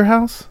books at your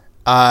house?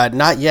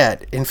 Not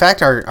yet. In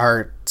fact,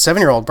 our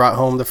 7-year-old brought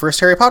home the first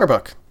Harry Potter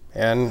book.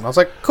 And I was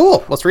like,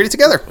 cool, let's read it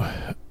together.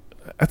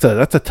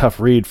 That's a tough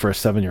read for a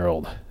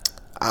 7-year-old.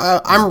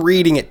 I'm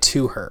reading it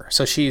to her.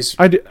 So she's...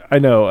 I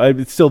know.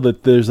 It's still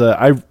that there's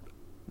a...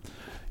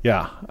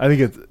 Yeah, I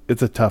think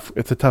it's a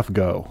tough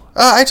go.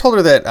 I told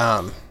her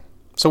that...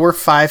 So we're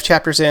 5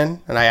 chapters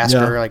in, and I asked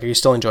her, like, are you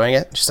still enjoying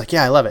it? She's like,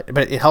 yeah, I love it.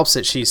 But it helps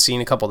that she's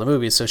seen a couple of the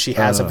movies, so she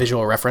has a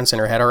visual reference in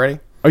her head already.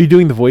 Are you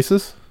doing the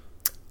voices?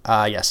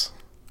 Yes.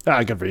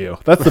 Good for you.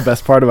 That's the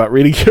best part about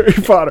reading Harry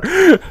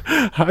Potter.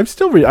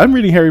 I'm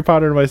reading Harry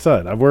Potter to my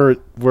son.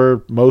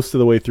 We're most of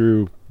the way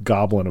through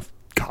Goblet of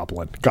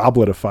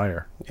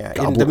Fire. Yeah,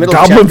 in the middle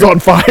Goblins of on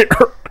Fire.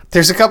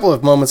 There's a couple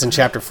of moments in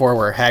chapter 4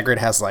 where Hagrid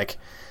has like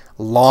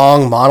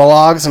long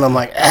monologues, and I'm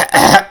like,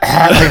 I'm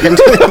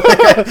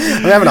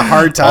having a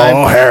hard time.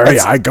 Oh, Harry,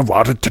 I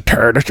wanted to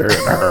turn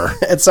her.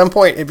 At some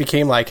point, it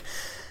became like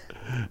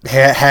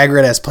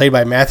Hagrid as played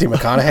by Matthew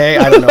McConaughey.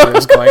 I don't know what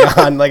was going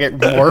on. Like it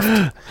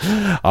morphed.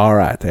 All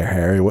right, there,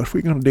 Harry. What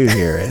we're gonna do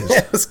here is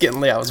It was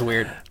getting it was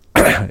weird.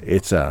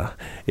 it's a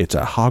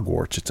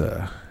Hogwarts.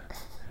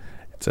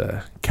 It's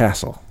a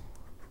castle.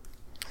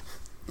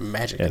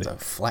 Magic is a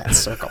flat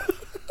circle.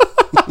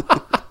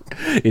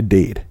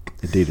 Indeed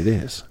it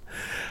is.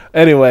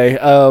 Anyway,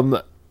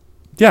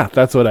 yeah,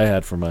 that's what I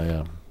had for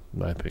my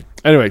my thing.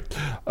 Anyway,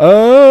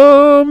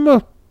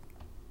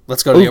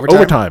 Let's go to the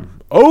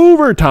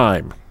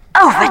overtime.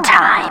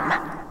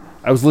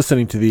 I was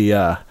listening to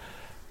the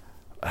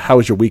How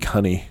Was Your Week,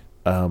 Honey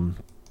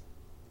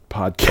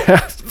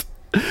podcast,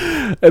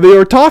 and they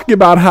were talking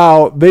about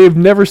how they've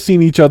never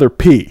seen each other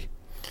pee.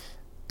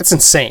 It's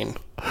insane.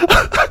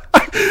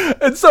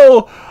 And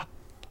so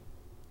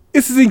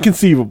this is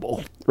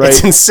inconceivable, right?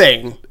 It's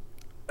insane.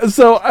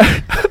 So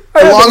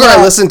the longer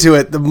I listened to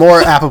it, the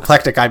more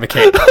apoplectic I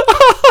became.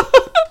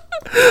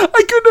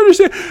 I couldn't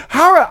understand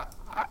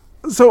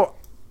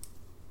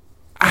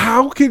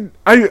how can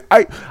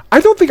I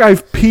don't think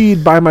I've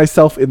peed by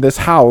myself in this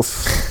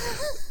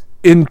house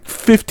in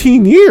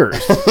 15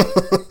 years,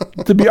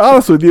 to be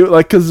honest with you.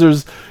 Like, cause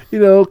there's,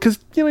 you're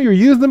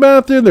using the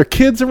bathroom, there are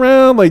kids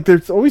around, like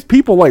there's always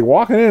people like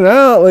walking in and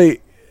out.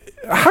 Like,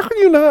 how can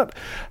you not,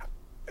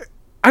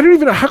 I don't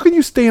even know, how can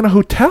you stay in a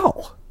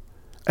hotel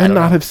and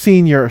not have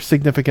seen your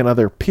significant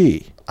other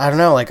pee? I don't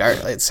know. Like,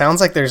 it sounds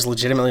like there's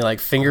legitimately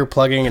like finger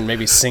plugging and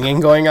maybe singing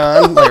going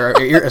on. Like,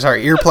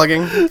 ear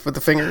plugging with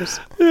the fingers.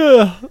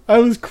 Yeah, I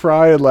was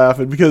crying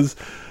laughing because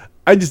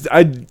you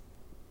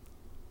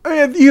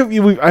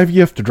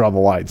have to draw the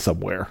line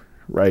somewhere,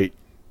 right?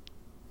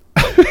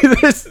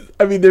 There's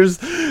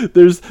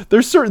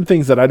certain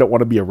things that I don't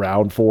want to be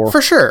around for.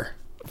 For sure.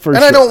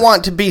 I don't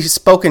want to be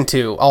spoken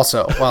to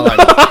also while I'm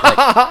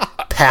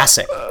like,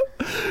 passing.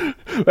 I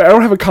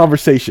don't have a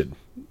conversation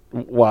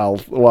while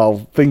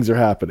things are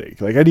happening.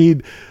 Like I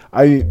need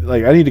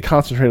to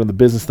concentrate on the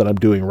business that I'm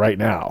doing right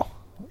now.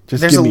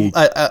 Just There's a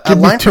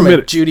line from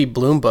a Judy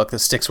Blume book that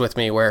sticks with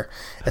me where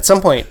at some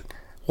point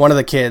one of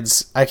the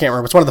kids, I can't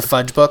remember, it's one of the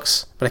Fudge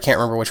books, but I can't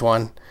remember which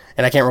one,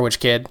 and I can't remember which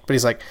kid, but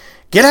he's like,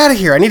 "Get out of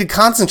here, I need to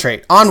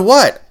concentrate." On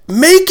what?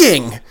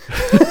 Making!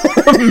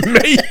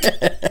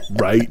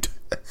 Right.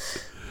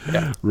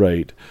 Yeah.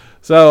 Right.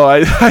 So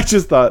I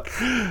just thought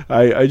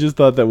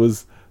that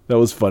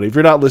was funny. If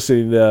you're not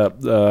listening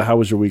to How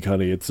Was Your Week,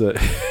 Honey, it's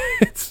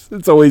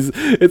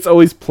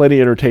always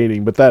plenty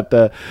entertaining. But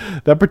that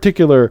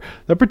particular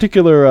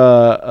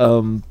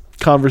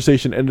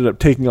conversation ended up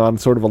taking on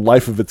sort of a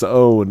life of its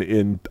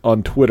own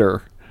on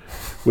Twitter,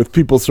 with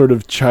people sort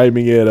of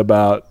chiming in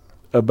about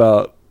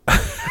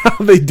how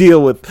they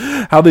deal with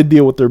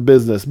their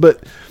business.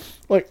 But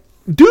like,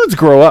 dudes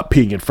grow up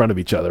peeing in front of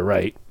each other,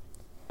 right?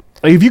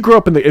 Like if you grow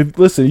up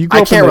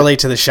I can't relate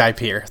to the shy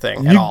peer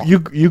thing at all.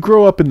 You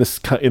grow up in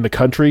the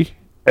country,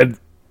 and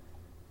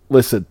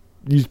listen,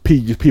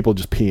 people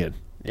just peeing.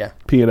 Yeah,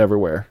 peeing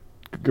everywhere.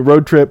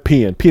 Road trip,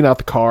 peeing out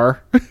the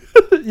car. I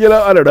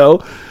don't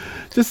know.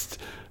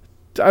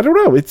 I don't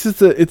know.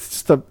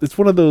 It's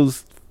one of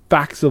those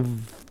facts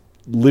of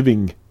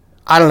living.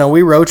 I don't know.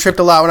 We road tripped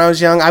a lot when I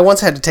was young. I once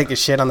had to take a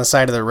shit on the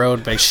side of the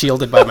road,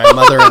 shielded by my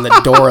mother and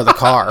the door of the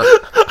car.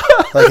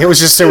 Like it was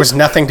just, there was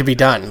nothing to be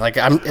done. Like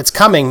it's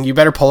coming. You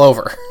better pull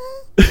over.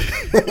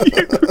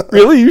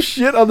 Really? You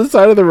shit on the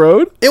side of the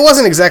road? It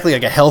wasn't exactly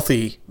like a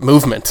healthy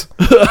movement.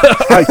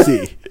 I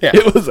see. Yeah.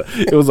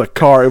 It was a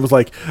car. It was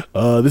like,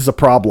 this is a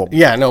problem.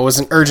 Yeah, no, it was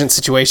an urgent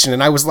situation,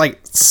 and I was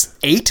like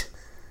 8.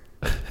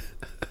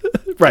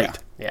 Right.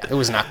 Yeah, it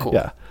was not cool.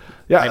 Yeah.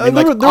 I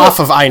mean, off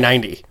of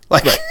I-90,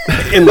 like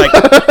in like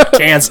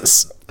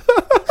Kansas.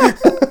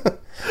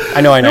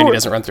 I know I-90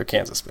 doesn't run through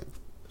Kansas, but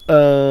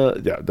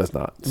yeah, it does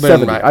not.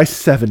 70.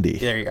 I-70.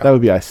 There you go. That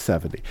would be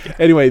I-70. Yeah.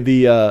 Anyway,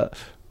 there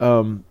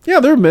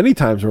were many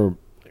times where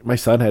my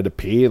son had to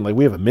pee, and like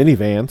we have a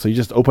minivan, so you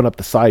just open up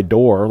the side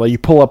door, like you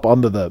pull up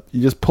onto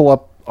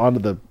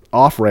the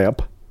off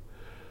ramp,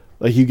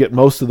 like you get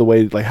most of the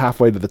way, like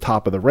halfway to the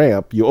top of the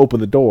ramp. You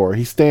open the door,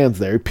 he stands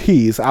there, he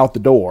pees out the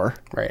door,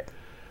 right,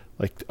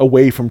 like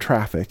away from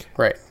traffic,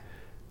 right,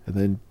 and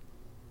then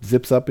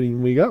zips up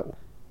and we go.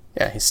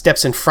 Yeah, he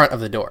steps in front of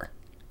the door.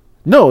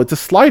 No, it's a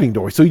sliding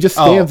door, so he just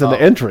stands in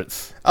the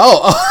entrance.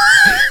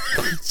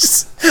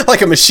 Just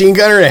like a machine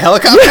gunner in a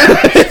helicopter?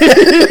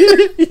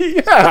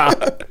 Yeah.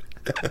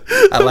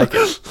 I like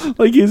it.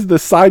 Like he's the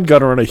side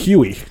gunner on a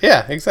Huey.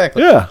 Yeah,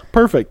 exactly. Yeah,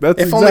 perfect.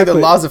 If only the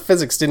laws of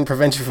physics didn't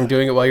prevent you from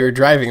doing it while you were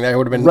driving, that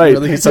would have been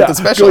really something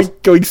special.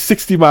 Going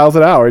 60 miles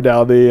an hour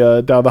down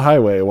the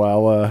highway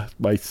while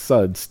my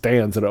son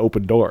stands at an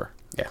open door,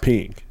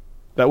 peeing.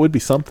 That would be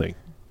something.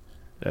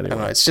 Anyway. I don't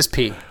know, it's just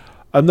pee.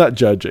 I'm not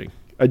judging.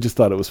 I just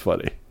thought it was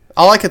funny.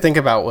 All I could think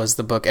about was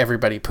the book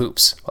Everybody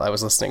Poops while I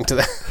was listening to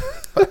that.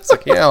 I was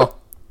like,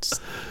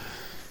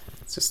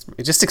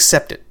 just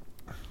accept it.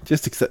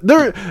 Just accept.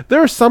 There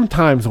are some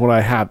times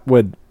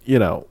when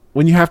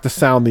when you have to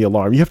sound the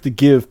alarm, you have to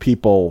give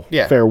people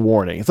fair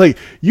warning. It's like,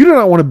 you do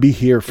not want to be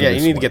here for this. Yeah,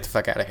 you need to get the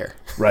fuck out of here.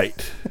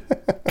 Right.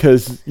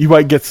 Because you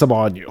might get some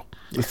on you.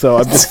 So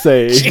I'm just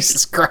saying.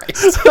 Jesus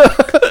Christ.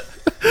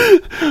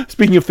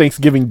 Speaking of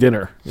Thanksgiving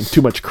dinner and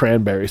too much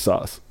cranberry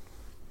sauce.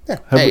 Yeah.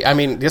 Hey, I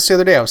mean, just the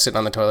other day I was sitting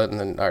on the toilet and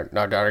then our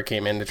daughter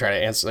came in to try to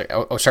answer.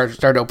 Like, started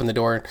to open the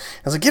door. And I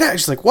was like, get out.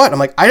 She's like, what? I'm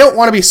like, I don't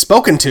want to be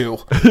spoken to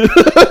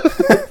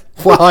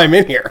while I'm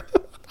in here.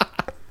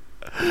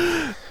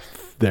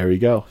 There we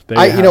go.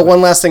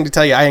 One last thing to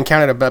tell you. I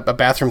encountered a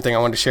bathroom thing I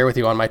wanted to share with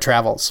you on my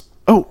travels.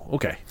 Oh,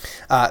 okay.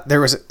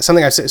 There was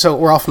something I said. So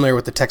we're all familiar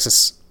with the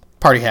Texas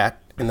party hat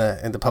in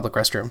the public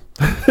restroom.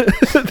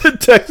 The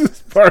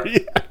Texas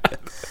party hat.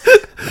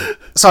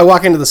 So I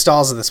walk into the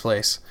stalls of this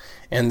place,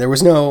 and there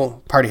was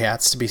no party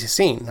hats to be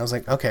seen. I was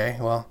like, okay,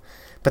 well,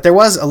 but there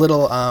was a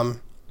little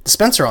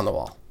dispenser on the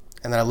wall,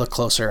 and then I look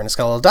closer, and it's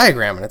got a little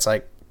diagram, and it's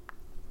like,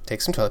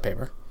 take some toilet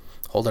paper,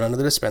 hold it under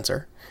the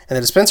dispenser, and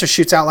the dispenser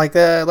shoots out like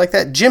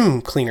that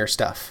gym cleaner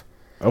stuff.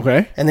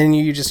 Okay. And then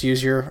you just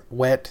use your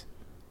wet.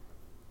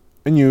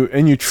 And you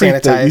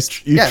treat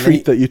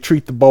you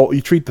treat the bowl,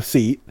 you treat the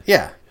seat.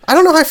 Yeah, I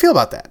don't know how I feel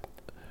about that.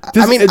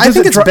 I think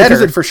it's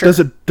better for sure.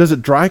 Does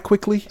it dry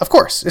quickly? Of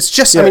course, it's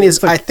just. Yeah, I mean,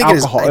 it's like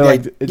alcohol.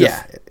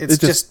 It's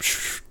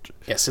just.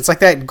 Yes, it's like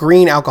that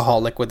green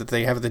alcohol liquid that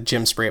they have at the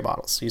gym spray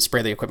bottles. You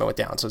spray the equipment with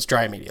down, so it's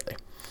dry immediately.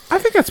 I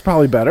think that's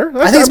probably better.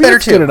 I think it's better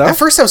too. At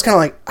first, I was kind of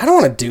like, I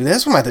don't want to do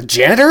this. Am I the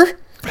janitor?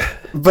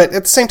 But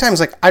at the same time, it's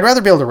like, I'd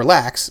rather be able to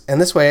relax, and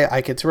this way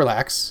I get to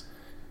relax.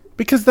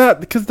 Because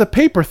the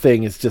paper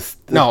thing is just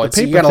you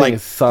gotta like,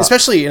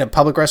 especially in a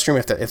public restroom,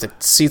 if the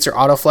seats are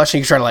auto flushing,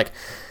 you try to like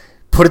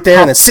put it there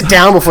and then sit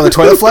down before the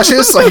toilet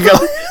flushes. Like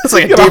it's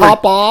like you gotta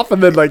hop off,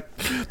 and then like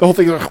the whole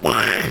thing is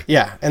like,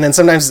 yeah, and then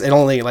sometimes it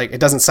only like it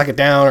doesn't suck it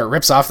down or it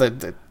rips off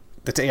the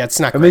it's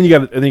not. And then you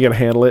gotta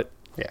handle it.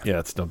 Yeah,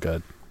 it's no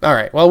good. All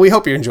right, well, we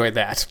hope you enjoyed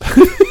that.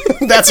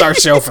 That's our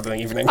show for the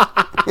evening.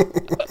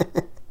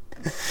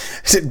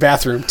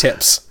 Bathroom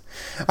tips.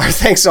 Our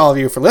thanks to all of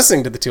you for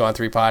listening to the 2 on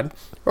 3 pod,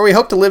 where we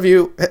hope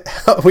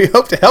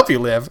to help you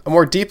live a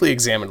more deeply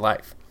examined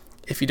life.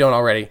 If you don't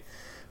already,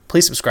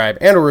 please subscribe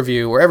and or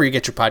review wherever you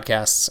get your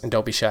podcasts, and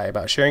don't be shy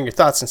about sharing your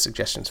thoughts and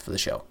suggestions for the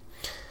show.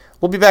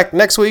 We'll be back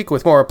next week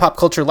with more pop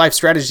culture life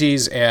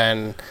strategies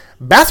and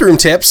bathroom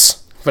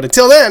tips. But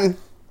until then,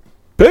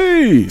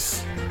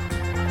 peace.